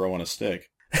enough to throw on a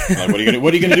stick. Like, what are you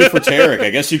going to do for Tarek? I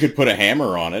guess you could put a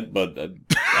hammer on it, but I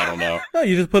don't know. No,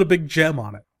 you just put a big gem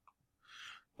on it.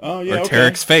 Oh yeah, or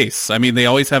Tarek's face. I mean, they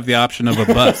always have the option of a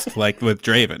bust, like with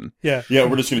Draven. Yeah,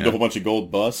 we're just going to do a whole bunch of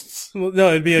gold busts. Well,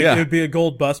 no, it'd be a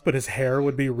gold bust, but his hair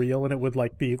would be real, and it would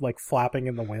be flapping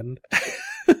in the wind.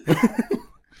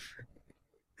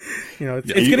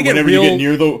 It's going to get real.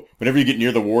 Whenever you get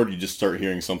near the ward, you just start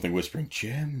hearing something whispering,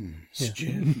 gems.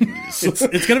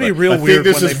 It's going to be real weird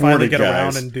when they finally get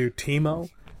around and do Teemo,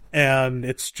 and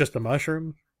it's just a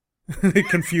mushroom. It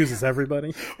confuses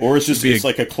everybody. Or it's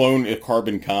like a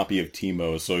carbon copy of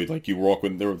Teemo. So you walk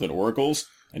in there with an oracles,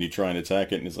 and you try and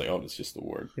attack it, and it's like, oh, it's just the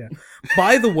ward. Yeah.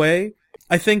 By the way,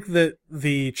 I think that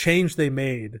the change they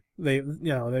made, they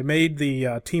made the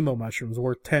Teemo mushrooms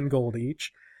worth 10 gold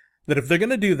each. That if they're going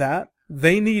to do that,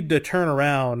 they need to turn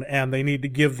around and they need to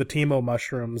give the Teemo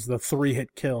mushrooms the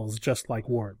 3-hit kills just like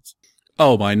wards.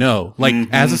 Oh, I know.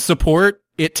 As a support,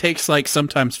 it takes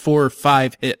sometimes 4 or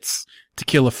 5 hits to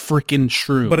kill a freaking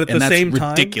shroom. But at the same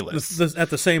time, ridiculous. At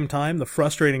the same time, the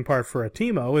frustrating part for a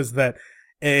Teemo is that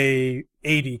a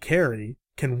AD carry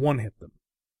can one-hit them.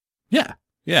 Yeah,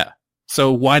 yeah.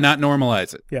 So why not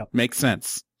normalize it? Yeah. Makes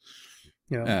sense.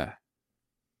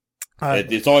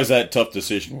 It's always that tough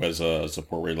decision as a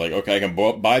support where you're like, okay, I can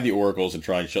buy the oracles and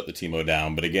try and shut the Teemo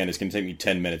down, but again, it's going to take me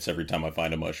 10 minutes every time I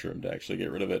find a mushroom to actually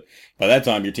get rid of it. By that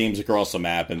time, your team's across the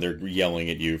map and they're yelling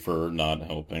at you for not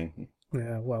helping.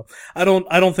 Yeah, well, I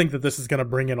don't think that this is going to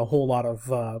bring in a whole lot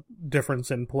of difference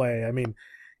in play. I mean,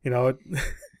 you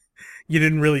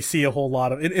didn't really see a whole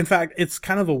lot of... In fact, it's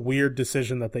kind of a weird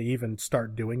decision that they even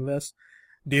start doing this.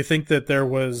 Do you think that there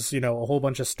was, a whole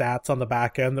bunch of stats on the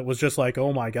back end that was just like,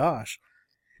 oh my gosh,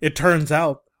 it turns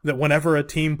out that whenever a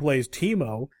team plays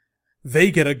Teemo, they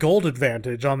get a gold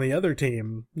advantage on the other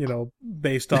team,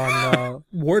 based on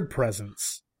ward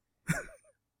presence.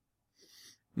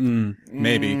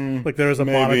 Maybe. Like there was a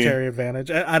monetary advantage.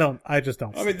 I just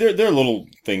don't. I mean, there are little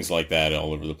things like that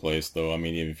all over the place, though. I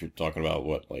mean, even if you're talking about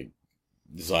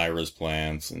Zyra's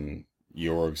plants and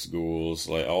Yorg's ghouls,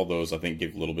 all those, I think,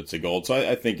 give little bits of gold. So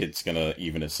I think it's going to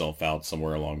even itself out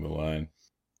somewhere along the line.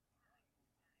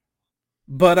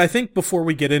 But I think before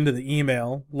we get into the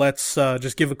email, let's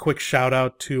just give a quick shout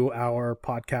out to our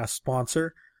podcast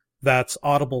sponsor. That's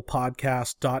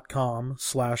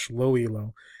audiblepodcast.com/Low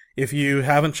Elo. If you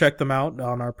haven't checked them out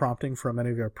on our prompting from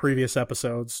any of our previous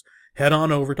episodes, head on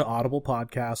over to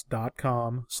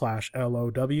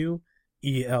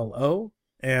audiblepodcast.com/LOWELO.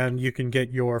 And you can get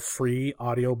your free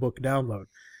audiobook download.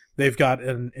 They've got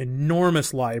an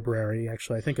enormous library.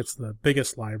 Actually, I think it's the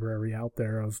biggest library out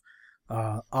there of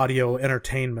audio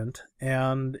entertainment.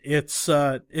 And it's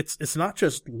not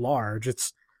just large,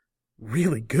 it's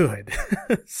really good.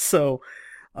 So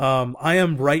I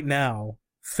am right now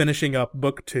finishing up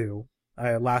book 2.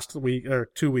 Last week,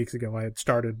 or 2 weeks ago, I had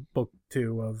started book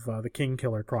 2 of the King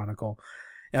Killer Chronicle.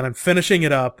 And I'm finishing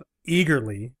it up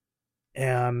eagerly.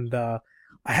 And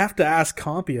I have to ask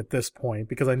Compy at this point,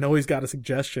 because I know he's got a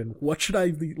suggestion. What should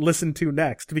I listen to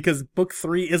next? Because book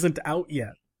 3 isn't out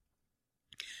yet.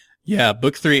 Yeah,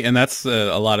 book 3, and that's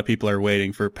a lot of people are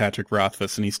waiting for Patrick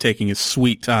Rothfuss, and he's taking his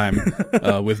sweet time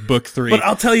with book 3. But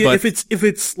I'll tell you, if it's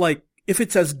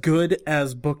as good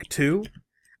as book 2,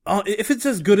 if it's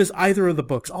as good as either of the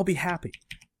books, I'll be happy.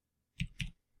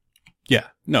 Yeah,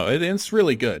 no, it's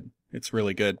really good. It's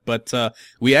really good. But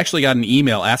we actually got an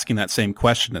email asking that same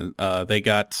question. They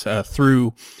got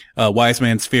through Wise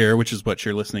Man's Fear, which is what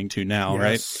you're listening to now,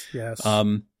 right? Yes.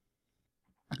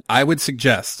 I would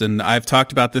suggest, and I've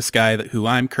talked about this guy who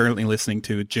I'm currently listening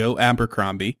to, Joe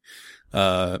Abercrombie.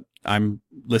 I'm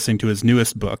listening to his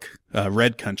newest book,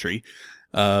 Red Country.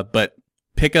 But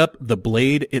pick up The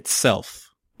Blade Itself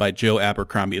by Joe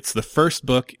Abercrombie. It's the first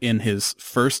book in his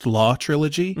First Law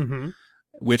trilogy,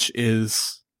 which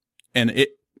is... And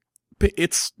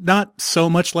it's not so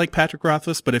much like Patrick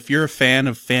Rothfuss, but if you're a fan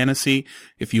of fantasy,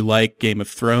 if you like Game of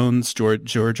Thrones,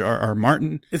 George R.R.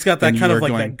 Martin, it's got that kind of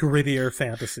that grittier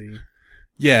fantasy.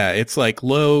 Yeah, it's like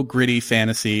low, gritty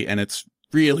fantasy, and it's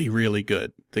really, really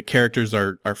good. The characters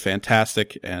are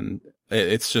fantastic, and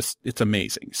it's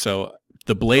amazing. So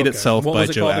The Blade Itself What by was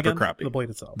it Joe called again? Abercrombie. The Blade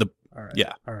Itself. All right.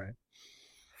 Yeah. All right.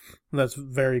 That's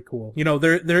very cool. You know,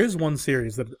 there is one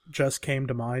series that just came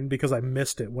to mind because I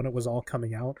missed it when it was all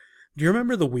coming out. Do you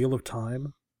remember The Wheel of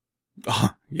Time? Oh,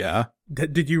 yeah.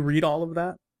 Did you read all of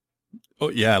that? Oh,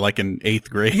 yeah, like in 8th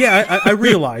grade. Yeah, I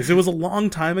realized it was a long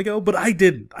time ago, but I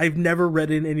didn't. I've never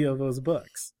read in any of those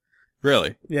books.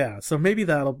 Really? Yeah, so maybe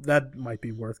that might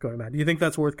be worth going back. Do you think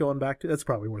that's worth going back to? That's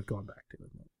probably worth going back to,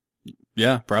 isn't it?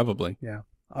 Yeah, probably. Yeah.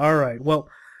 All right. Well,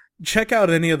 check out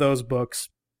any of those books.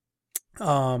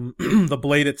 The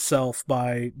Blade Itself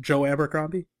by Joe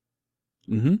Abercrombie,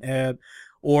 Mm-hmm.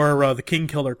 or The King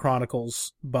Killer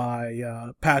Chronicles by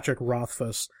Patrick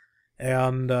Rothfuss.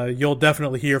 And you'll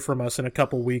definitely hear from us in a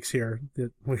couple weeks here.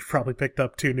 We've probably picked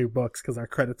up 2 new books because our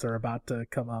credits are about to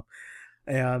come up.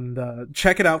 And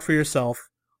check it out for yourself,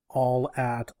 all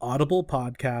at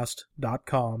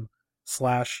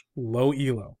audiblepodcast.com/Low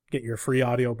Elo. Get your free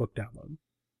audiobook download.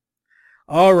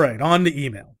 All right, on to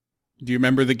email. Do you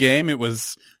remember the game? It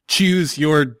was choose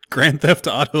your Grand Theft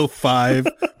Auto 5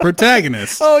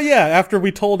 protagonist. Oh, yeah, after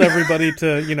we told everybody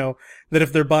to, that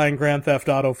if they're buying Grand Theft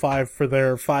Auto 5 for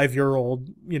their 5-year-old,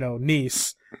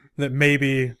 niece, that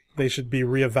maybe they should be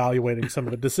reevaluating some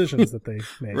of the decisions that they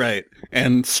made. Right.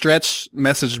 And Stretch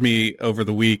messaged me over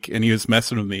the week, and he was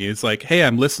messing with me. He was like, hey,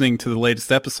 I'm listening to the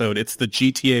latest episode. It's the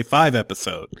GTA 5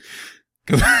 episode.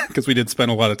 Because we did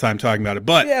spend a lot of time talking about it.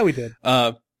 But yeah, we did.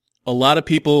 A lot of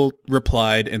people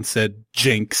replied and said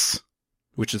Jinx,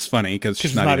 which is funny because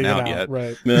she's not even out yet.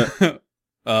 Right.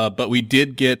 But we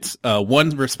did get one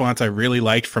response I really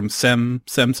liked from Sem.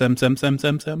 Yeah.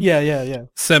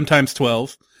 Sem times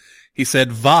 12. He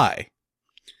said Vi,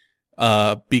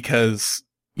 because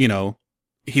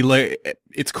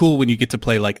it's cool when you get to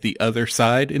play like the other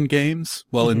side in games.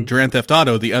 Well, in Grand Theft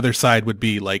Auto, the other side would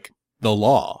be like the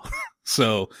law.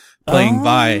 So playing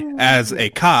Vi as a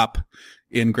cop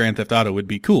in Grand Theft Auto would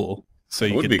be cool. So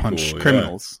you could punch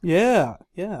criminals. Yeah.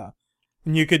 And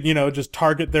you could, just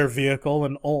target their vehicle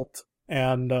and ult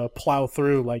and plow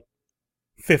through like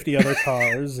 50 other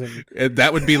cars. And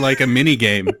that would be like a mini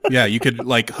game. Yeah, you could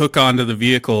like hook onto the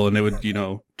vehicle and it would,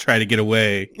 try to get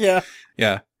away. Yeah.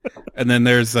 Yeah. And then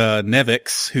there's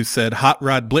Nevix who said Hot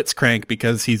Rod Blitzcrank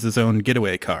because he's his own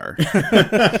getaway car.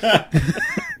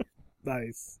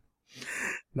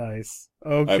 Nice.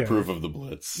 Okay. I approve of the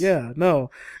Blitz. Yeah, no.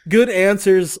 Good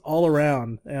answers all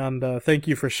around, and thank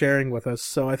you for sharing with us.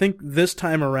 So I think this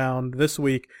time around, this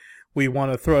week, we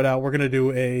want to throw it out. We're going to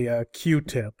do a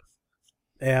Q-tip.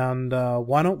 And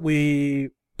why don't we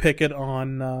pick it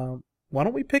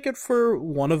for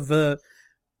one of the,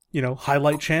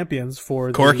 highlight champions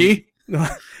for Corky?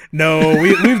 No,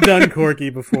 we've done Corky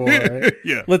before.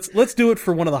 Yeah. Let's do it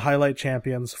for one of the highlight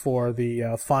champions for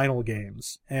the final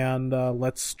games, and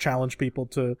let's challenge people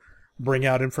to bring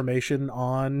out information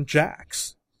on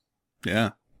Jax. Yeah,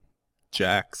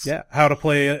 Jax. Yeah, how to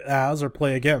play as or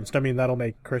play against. I mean, that'll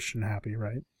make Christian happy,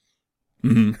 right?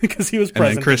 Mm-hmm. Because he was present.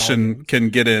 And then Christian can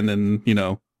get in and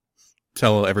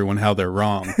tell everyone how they're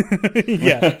wrong.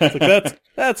 Yeah, it's like,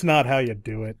 that's not how you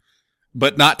do it.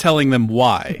 But not telling them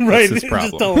why. Right, That's his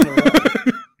problem. just telling them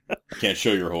why. Can't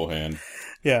show your whole hand.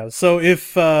 Yeah, so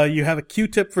if you have a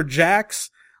Q-tip for Jax,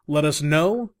 let us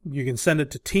know. You can send it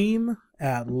to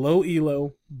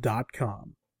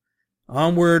team@lowelo.com.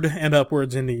 Onward and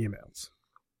upwards in the emails.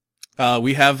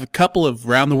 We have a couple of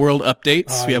round the world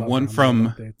updates. We have one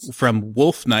from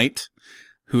Wolf Knight,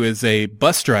 who is a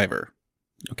bus driver.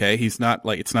 Okay, he's not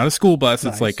it's not a school bus.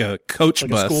 Nice. It's like a coach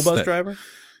bus. A school bus driver?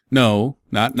 No,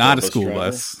 not a school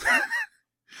bus.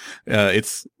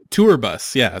 It's tour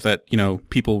bus. Yeah, that,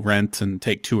 people rent and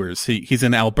take tours. He's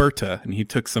in Alberta, and he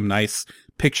took some nice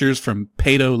pictures from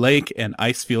Peyto Lake and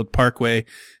Icefield Parkway,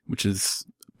 which is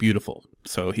beautiful.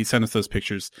 So he sent us those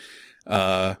pictures.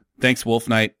 Thanks, Wolf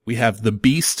Knight. We have the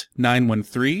Beast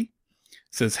 913.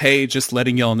 Says, hey, just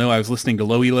letting y'all know I was listening to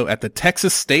Low Elo at the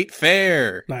Texas State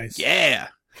Fair. Nice. Yeah.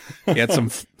 He had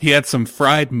some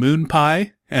fried moon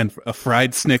pie and a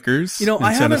fried Snickers.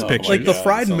 I haven't, the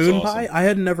fried moon awesome. pie, I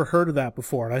had never heard of that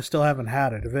before, and I still haven't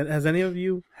had it. Has any of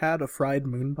you had a fried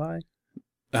moon pie?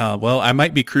 Well, I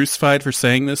might be crucified for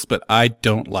saying this, but I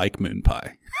don't like moon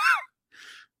pie.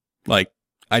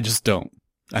 I just don't.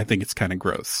 I think it's kind of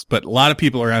gross. But a lot of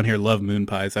people around here love moon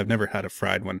pies. I've never had a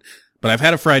fried one, but I've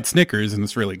had a fried Snickers, and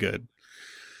it's really good.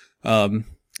 And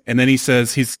then he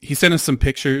says he sent us some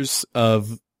pictures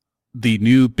of the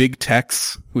new Big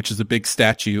Tex, which is a big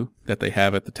statue that they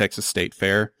have at the Texas State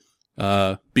Fair,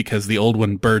 because the old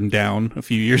one burned down a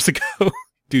few years ago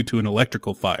due to an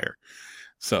electrical fire.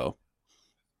 So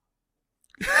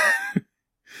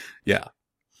Yeah.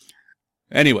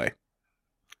 Anyway.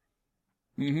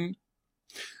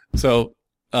 So,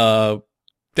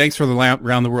 thanks for the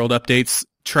round the world updates.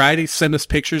 Try to send us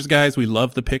pictures, guys. We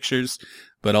love the pictures,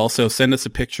 but also send us a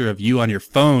picture of you on your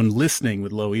phone listening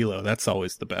with Low Elo. That's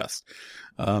always the best.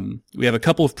 We have a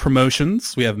couple of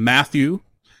promotions. We have Matthew,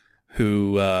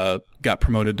 who got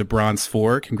promoted to Bronze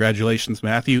 4. Congratulations,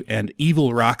 Matthew. And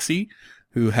Evil Roxy,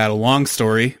 who had a long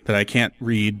story that I can't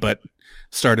read, but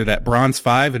started at Bronze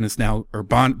 5 and is now, or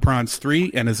Bronze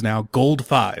 3 and is now Gold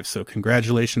 5. So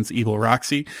congratulations, Evil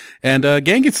Roxy. And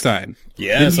Gangenstein.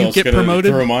 Yes, Didn't you get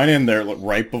promoted? Throw mine in there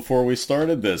right before we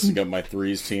started this. I got my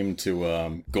threes team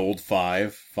to Gold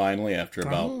 5 finally after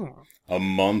about a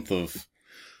month of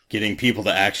getting people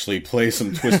to actually play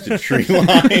some Twisted Tree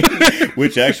Line,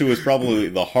 which actually was probably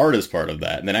the hardest part of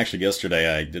that. And then actually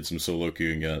yesterday I did some solo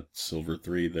queue and got Silver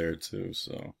 3 there too,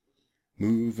 so...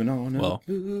 Moving on up,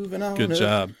 moving on Good up.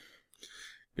 job.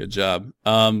 Good job.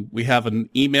 We have an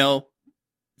email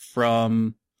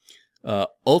from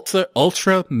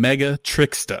Ultra Mega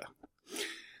Tricksta.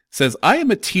 Says, I am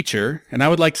a teacher, and I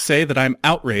would like to say that I'm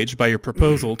outraged by your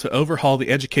proposal to overhaul the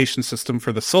education system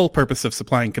for the sole purpose of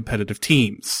supplying competitive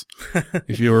teams.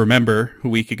 If you remember a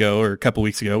week ago or a couple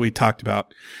weeks ago, we talked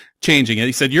about changing it.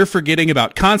 He said, you're forgetting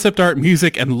about concept art,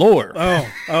 music, and lore. Oh,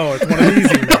 it's one of these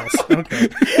emails. Okay.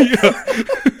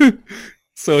 Yeah.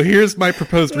 So here's my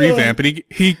proposed revamp, and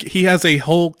he has a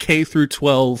whole K through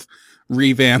 12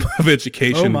 revamp of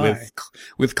education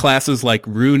with classes like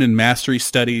Rune and Mastery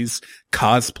Studies,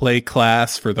 cosplay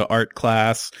class for the art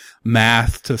class,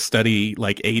 math to study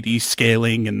like AD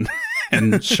scaling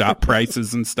and shop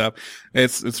prices and stuff.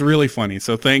 It's really funny.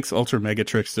 So thanks, Ultra Mega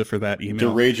Trickster, for that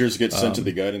email. Do Ragers get sent to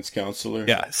the guidance counselor?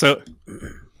 Yeah. So.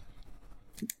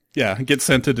 Yeah, get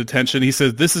sent to detention. He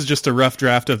says, this is just a rough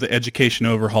draft of the education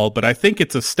overhaul, but I think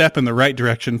it's a step in the right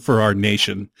direction for our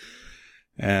nation.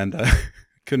 And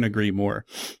couldn't agree more.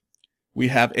 We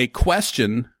have a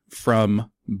question from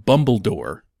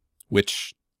Bumbledore,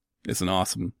 which is an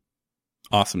awesome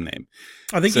name.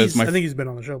 I think he's been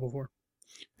on the show before.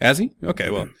 Has he? Okay,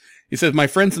 well. He says, my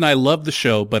friends and I love the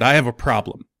show, but I have a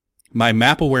problem. My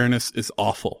map awareness is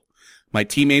awful. My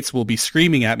teammates will be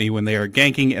screaming at me when they are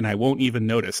ganking, and I won't even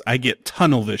notice. I get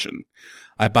tunnel vision.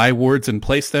 I buy wards and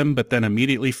place them, but then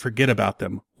immediately forget about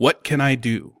them. What can I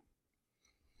do?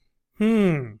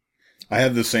 I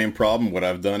have the same problem. What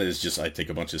I've done is just I take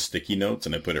a bunch of sticky notes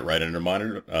and I put it right under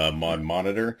mod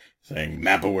monitor saying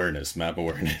map awareness.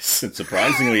 And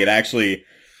surprisingly, it actually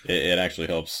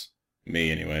helps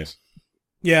me anyways.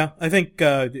 Yeah, I think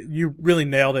you really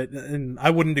nailed it. And I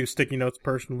wouldn't do sticky notes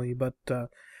personally, but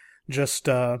just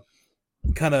kind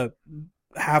of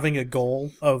having a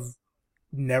goal of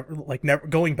never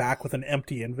going back with an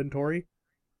empty inventory,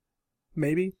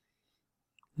 maybe.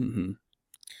 Mm-hmm.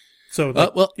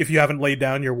 So if you haven't laid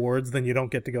down your wards, then you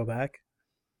don't get to go back.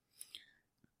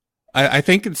 I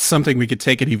think it's something we could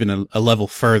take it even a level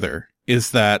further,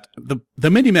 is that the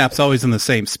mini-map's always in the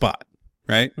same spot,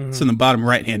 right? Mm-hmm. It's in the bottom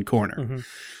right-hand corner. Mm-hmm.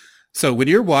 So when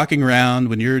you're walking around,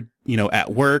 when you're,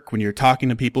 at work, when you're talking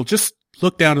to people, just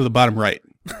look down to the bottom right.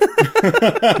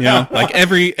 Like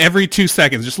every 2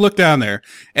 seconds, just look down there.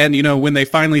 And, when they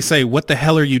finally say, what the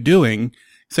hell are you doing?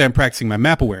 Say, I'm practicing my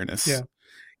map awareness. Yeah.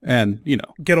 And,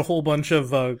 get a whole bunch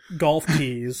of golf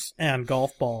tees and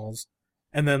golf balls,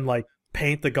 and then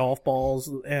paint the golf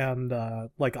balls and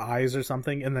eyes or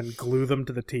something, and then glue them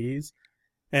to the tees.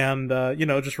 And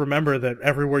just remember that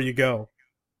everywhere you go,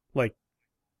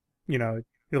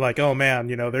 you're like, oh man,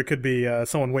 there could be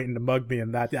someone waiting to mug me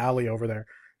in that alley over there.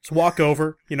 Just walk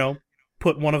over,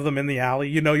 put one of them in the alley.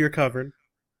 You're covered.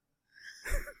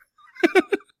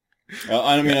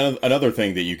 Another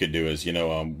thing that you could do is,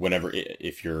 whenever,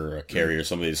 if you're a carrier,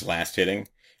 somebody's last hitting,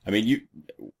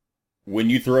 when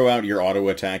you throw out your auto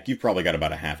attack, you've probably got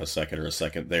about a half a second or a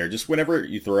second there. Just whenever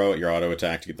you throw out your auto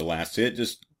attack to get the last hit,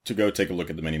 just to go take a look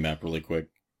at the mini map really quick.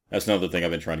 That's another thing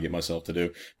I've been trying to get myself to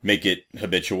do. Make it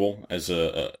habitual as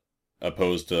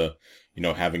opposed to,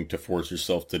 having to force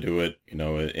yourself to do it,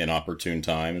 in opportune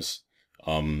times.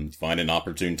 Find an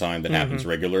opportune time that happens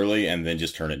regularly and then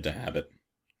just turn it into habit.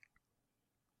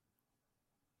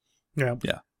 Yeah.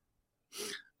 Yeah.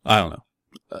 I don't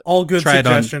know. All good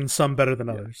suggestions, some better than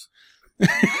others.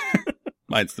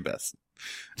 Mine's the best.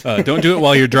 Don't do it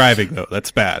while you're driving, though.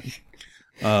 That's bad.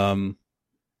 All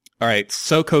right.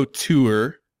 Soko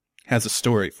Tour has a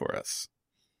story for us.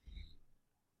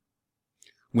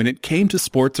 When it came to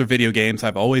sports or video games,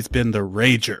 I've always been the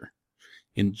rager.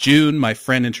 In June, my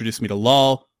friend introduced me to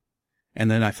LOL,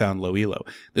 and then I found Low Elo.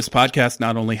 This podcast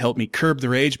not only helped me curb the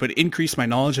rage, but increased my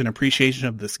knowledge and appreciation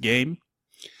of this game.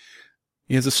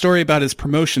 He has a story about his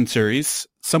promotion series.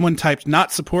 Someone typed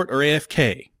not support or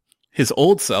AFK. His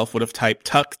old self would have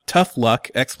typed tough luck,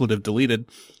 expletive deleted,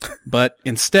 but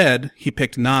instead he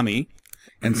picked Nami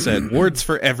and said words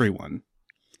for everyone.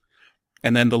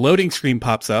 And then the loading screen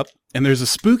pops up, and there's a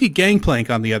spooky gangplank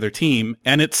on the other team,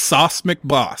 and it's Sauce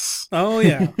McBoss. Oh,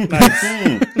 yeah.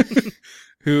 Nice.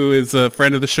 Who is a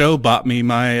friend of the show, bought me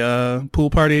my pool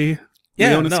party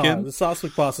Leona skin. The Sauce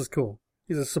McBoss is cool.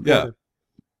 He's a supporter. Yeah.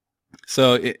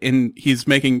 So he's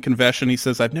making confession. He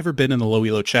says, I've never been in the Low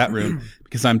Elo chat room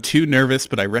because I'm too nervous,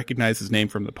 but I recognize his name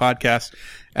from the podcast.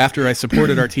 After I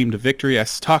supported our team to victory, I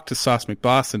talked to Sauce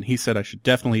McBoss, and he said I should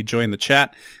definitely join the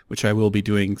chat, which I will be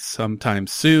doing sometime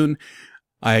soon.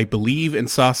 I believe in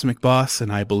Sauce McBoss,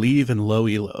 and I believe in Low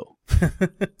Elo.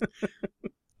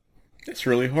 It's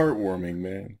really heartwarming,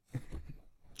 man.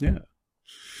 Yeah.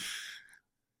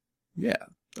 Yeah.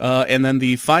 And then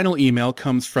the final email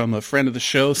comes from a friend of the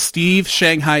show, Steve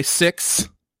Shanghai 6.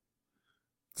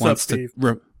 Sup, Steve?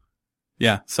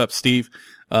 Sup, Steve.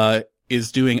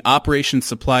 Is doing Operation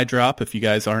Supply Drop. If you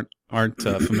guys aren't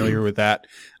familiar with that,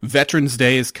 Veterans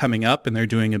Day is coming up, and they're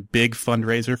doing a big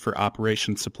fundraiser for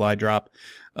Operation Supply Drop.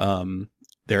 Their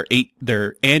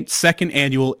second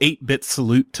annual 8-bit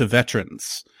salute to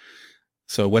veterans.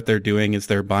 So what they're doing is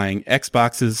they're buying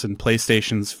Xboxes and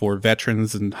PlayStations for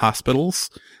veterans and hospitals,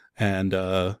 and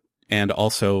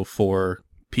also for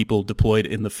people deployed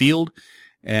in the field.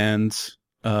 And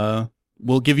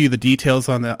we'll give you the details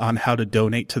on how to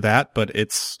donate to that, but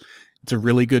it's a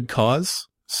really good cause.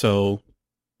 So,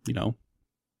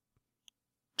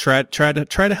 try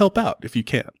to help out if you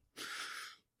can.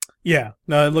 Yeah,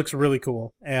 no, it looks really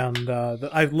cool. And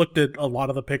I've looked at a lot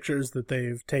of the pictures that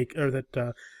they've taken, or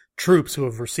that troops who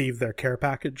have received their care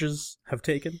packages have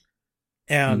taken,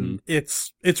 and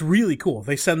it's really cool.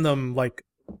 They send them like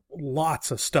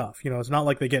lots of stuff. It's not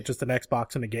like they get just an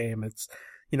Xbox and a game. It's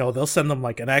they'll send them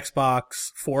like an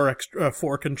Xbox, four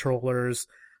controllers,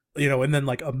 and then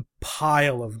like a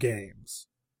pile of games.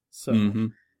 So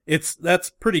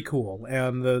that's pretty cool.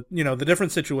 And the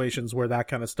different situations where that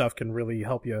kind of stuff can really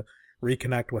help you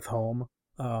reconnect with home.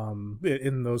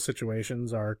 In those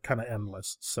situations are kind of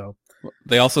endless. So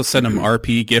they also send them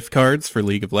RP gift cards for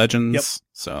League of Legends. Yep.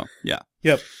 So yeah.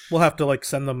 Yep. We'll have to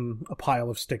send them a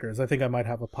pile of stickers. I think I might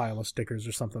have a pile of stickers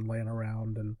or something laying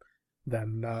around, and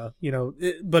then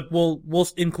but we'll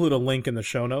include a link in the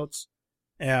show notes,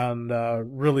 and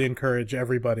really encourage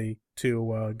everybody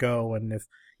to go. And if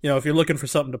you're looking for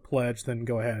something to pledge, then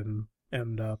go ahead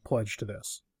and pledge to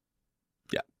this.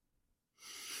 Yeah.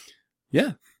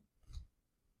 Yeah.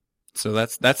 So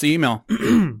that's the email.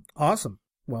 Awesome.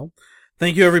 Well,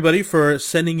 thank you everybody for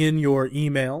sending in your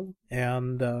email,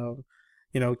 and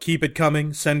keep it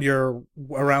coming. Send your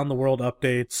around the world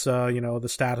updates, the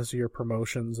status of your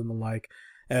promotions and the like,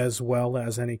 as well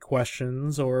as any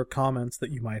questions or comments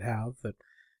that you might have that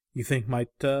you think might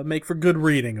make for good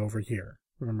reading over here.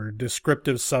 Remember,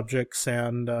 descriptive subjects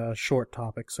and short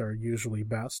topics are usually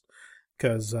best,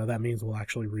 because that means we'll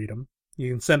actually read them.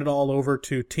 You can send it all over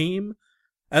to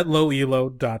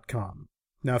team@lowelo.com.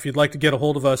 Now, if you'd like to get a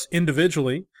hold of us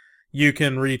individually, you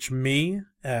can reach me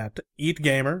at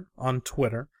EatGamer on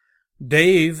Twitter.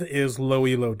 Dave is Low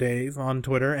Elo Dave on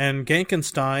Twitter, and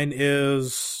Gankenstein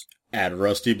is at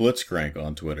Rusty Blitzcrank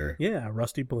on Twitter. Yeah,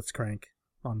 Rusty Blitzcrank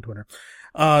on Twitter.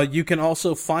 You can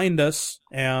also find us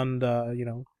and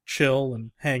chill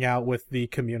and hang out with the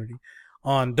community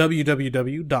on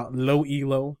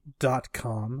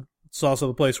www.lowelo.com. It's also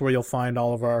the place where you'll find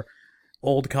all of our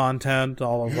old content,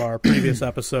 all of our previous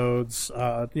episodes,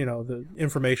 the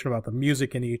information about the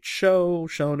music in each show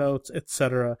notes,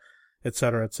 etc.,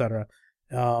 etc., etc.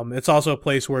 It's also a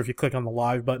place where if you click on the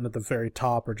live button at the very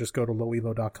top, or just go to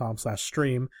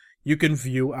lowelo.com/stream, you can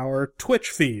view our Twitch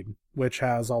feed, which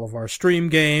has all of our stream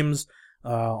games,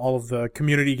 all of the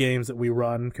community games that we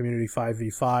run, community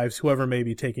 5v5s, whoever may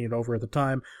be taking it over at the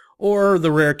time, or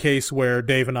the rare case where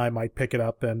Dave and I might pick it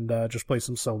up and just play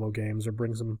some solo games or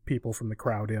bring some people from the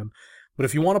crowd in. But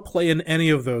if you want to play in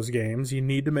any of those games, you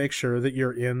need to make sure that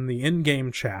you're in the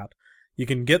in-game chat. You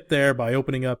can get there by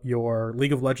opening up your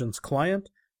League of Legends client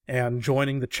and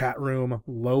joining the chat room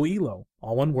Low Elo,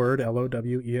 all one word,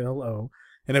 LOWELO.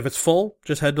 And if it's full,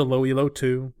 just head to Low Elo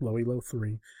 2, Low Elo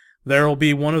 3. There will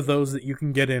be one of those that you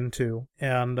can get into,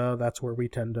 and that's where we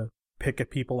tend to pick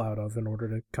people out of in order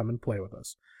to come and play with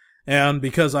us. And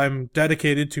because I'm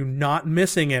dedicated to not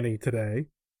missing any today,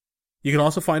 you can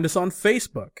also find us on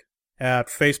Facebook at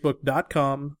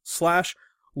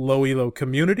facebook.com/Low Elo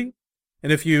Community.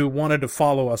 And if you wanted to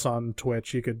follow us on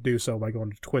Twitch, you could do so by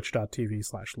going to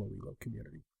twitch.tv/Low Elo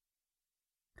Community.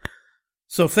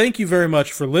 So thank you very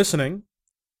much for listening.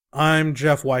 I'm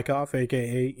Jeff Wyckoff,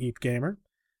 aka Eat Gamer.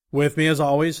 With me, as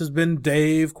always, has been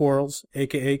Dave Quarles,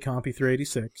 aka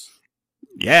Compy386.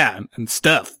 Yeah, and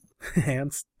stuff.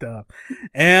 And stuff.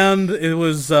 And it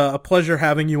was a pleasure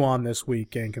having you on this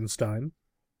week, Genkenstein.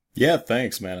 Yeah,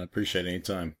 thanks, man. I appreciate it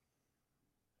anytime.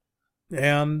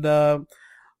 And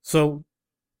so,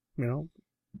 you know,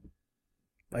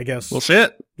 I guess. Well,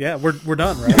 shit. Yeah, we're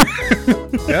done, right?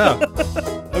 Yeah.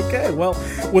 Okay, well,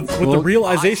 with the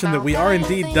realization that we are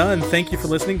indeed done, thank you for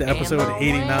listening to episode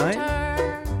 89.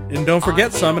 And don't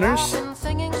forget, Summoners,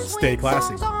 stay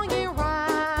classy.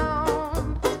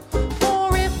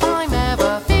 Or if I'm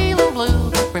ever feeling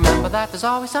blue, remember that there's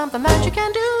always something that you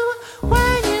can do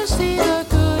when you see the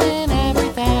good in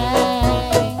everything.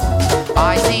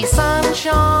 I see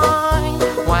sunshine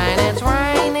when it's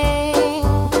raining.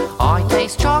 I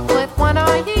taste chocolate when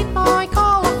I eat my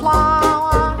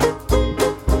cauliflower.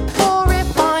 Or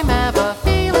if I'm ever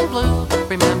feeling blue,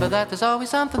 remember that there's always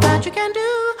something that you can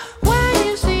do when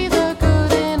you see the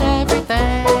good in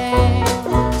everything.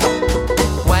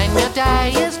 When your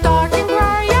day is dark and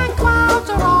gray and clouds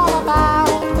are all about,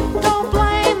 don't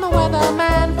blame the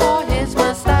weatherman for his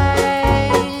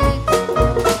mistake.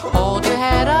 Hold your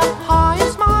head up high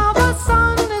and smile, the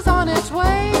sun is on its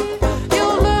way.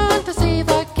 You'll learn to see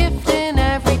the gift in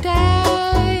every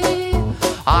day.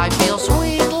 I feel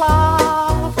sweet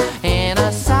love in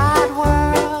a sad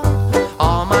world.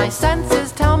 All my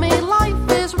senses tell me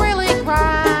life is really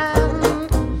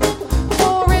grand.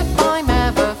 Or if I'm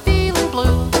ever feeling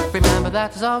blue, remember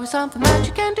that there's always something that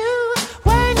you can do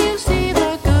when you see the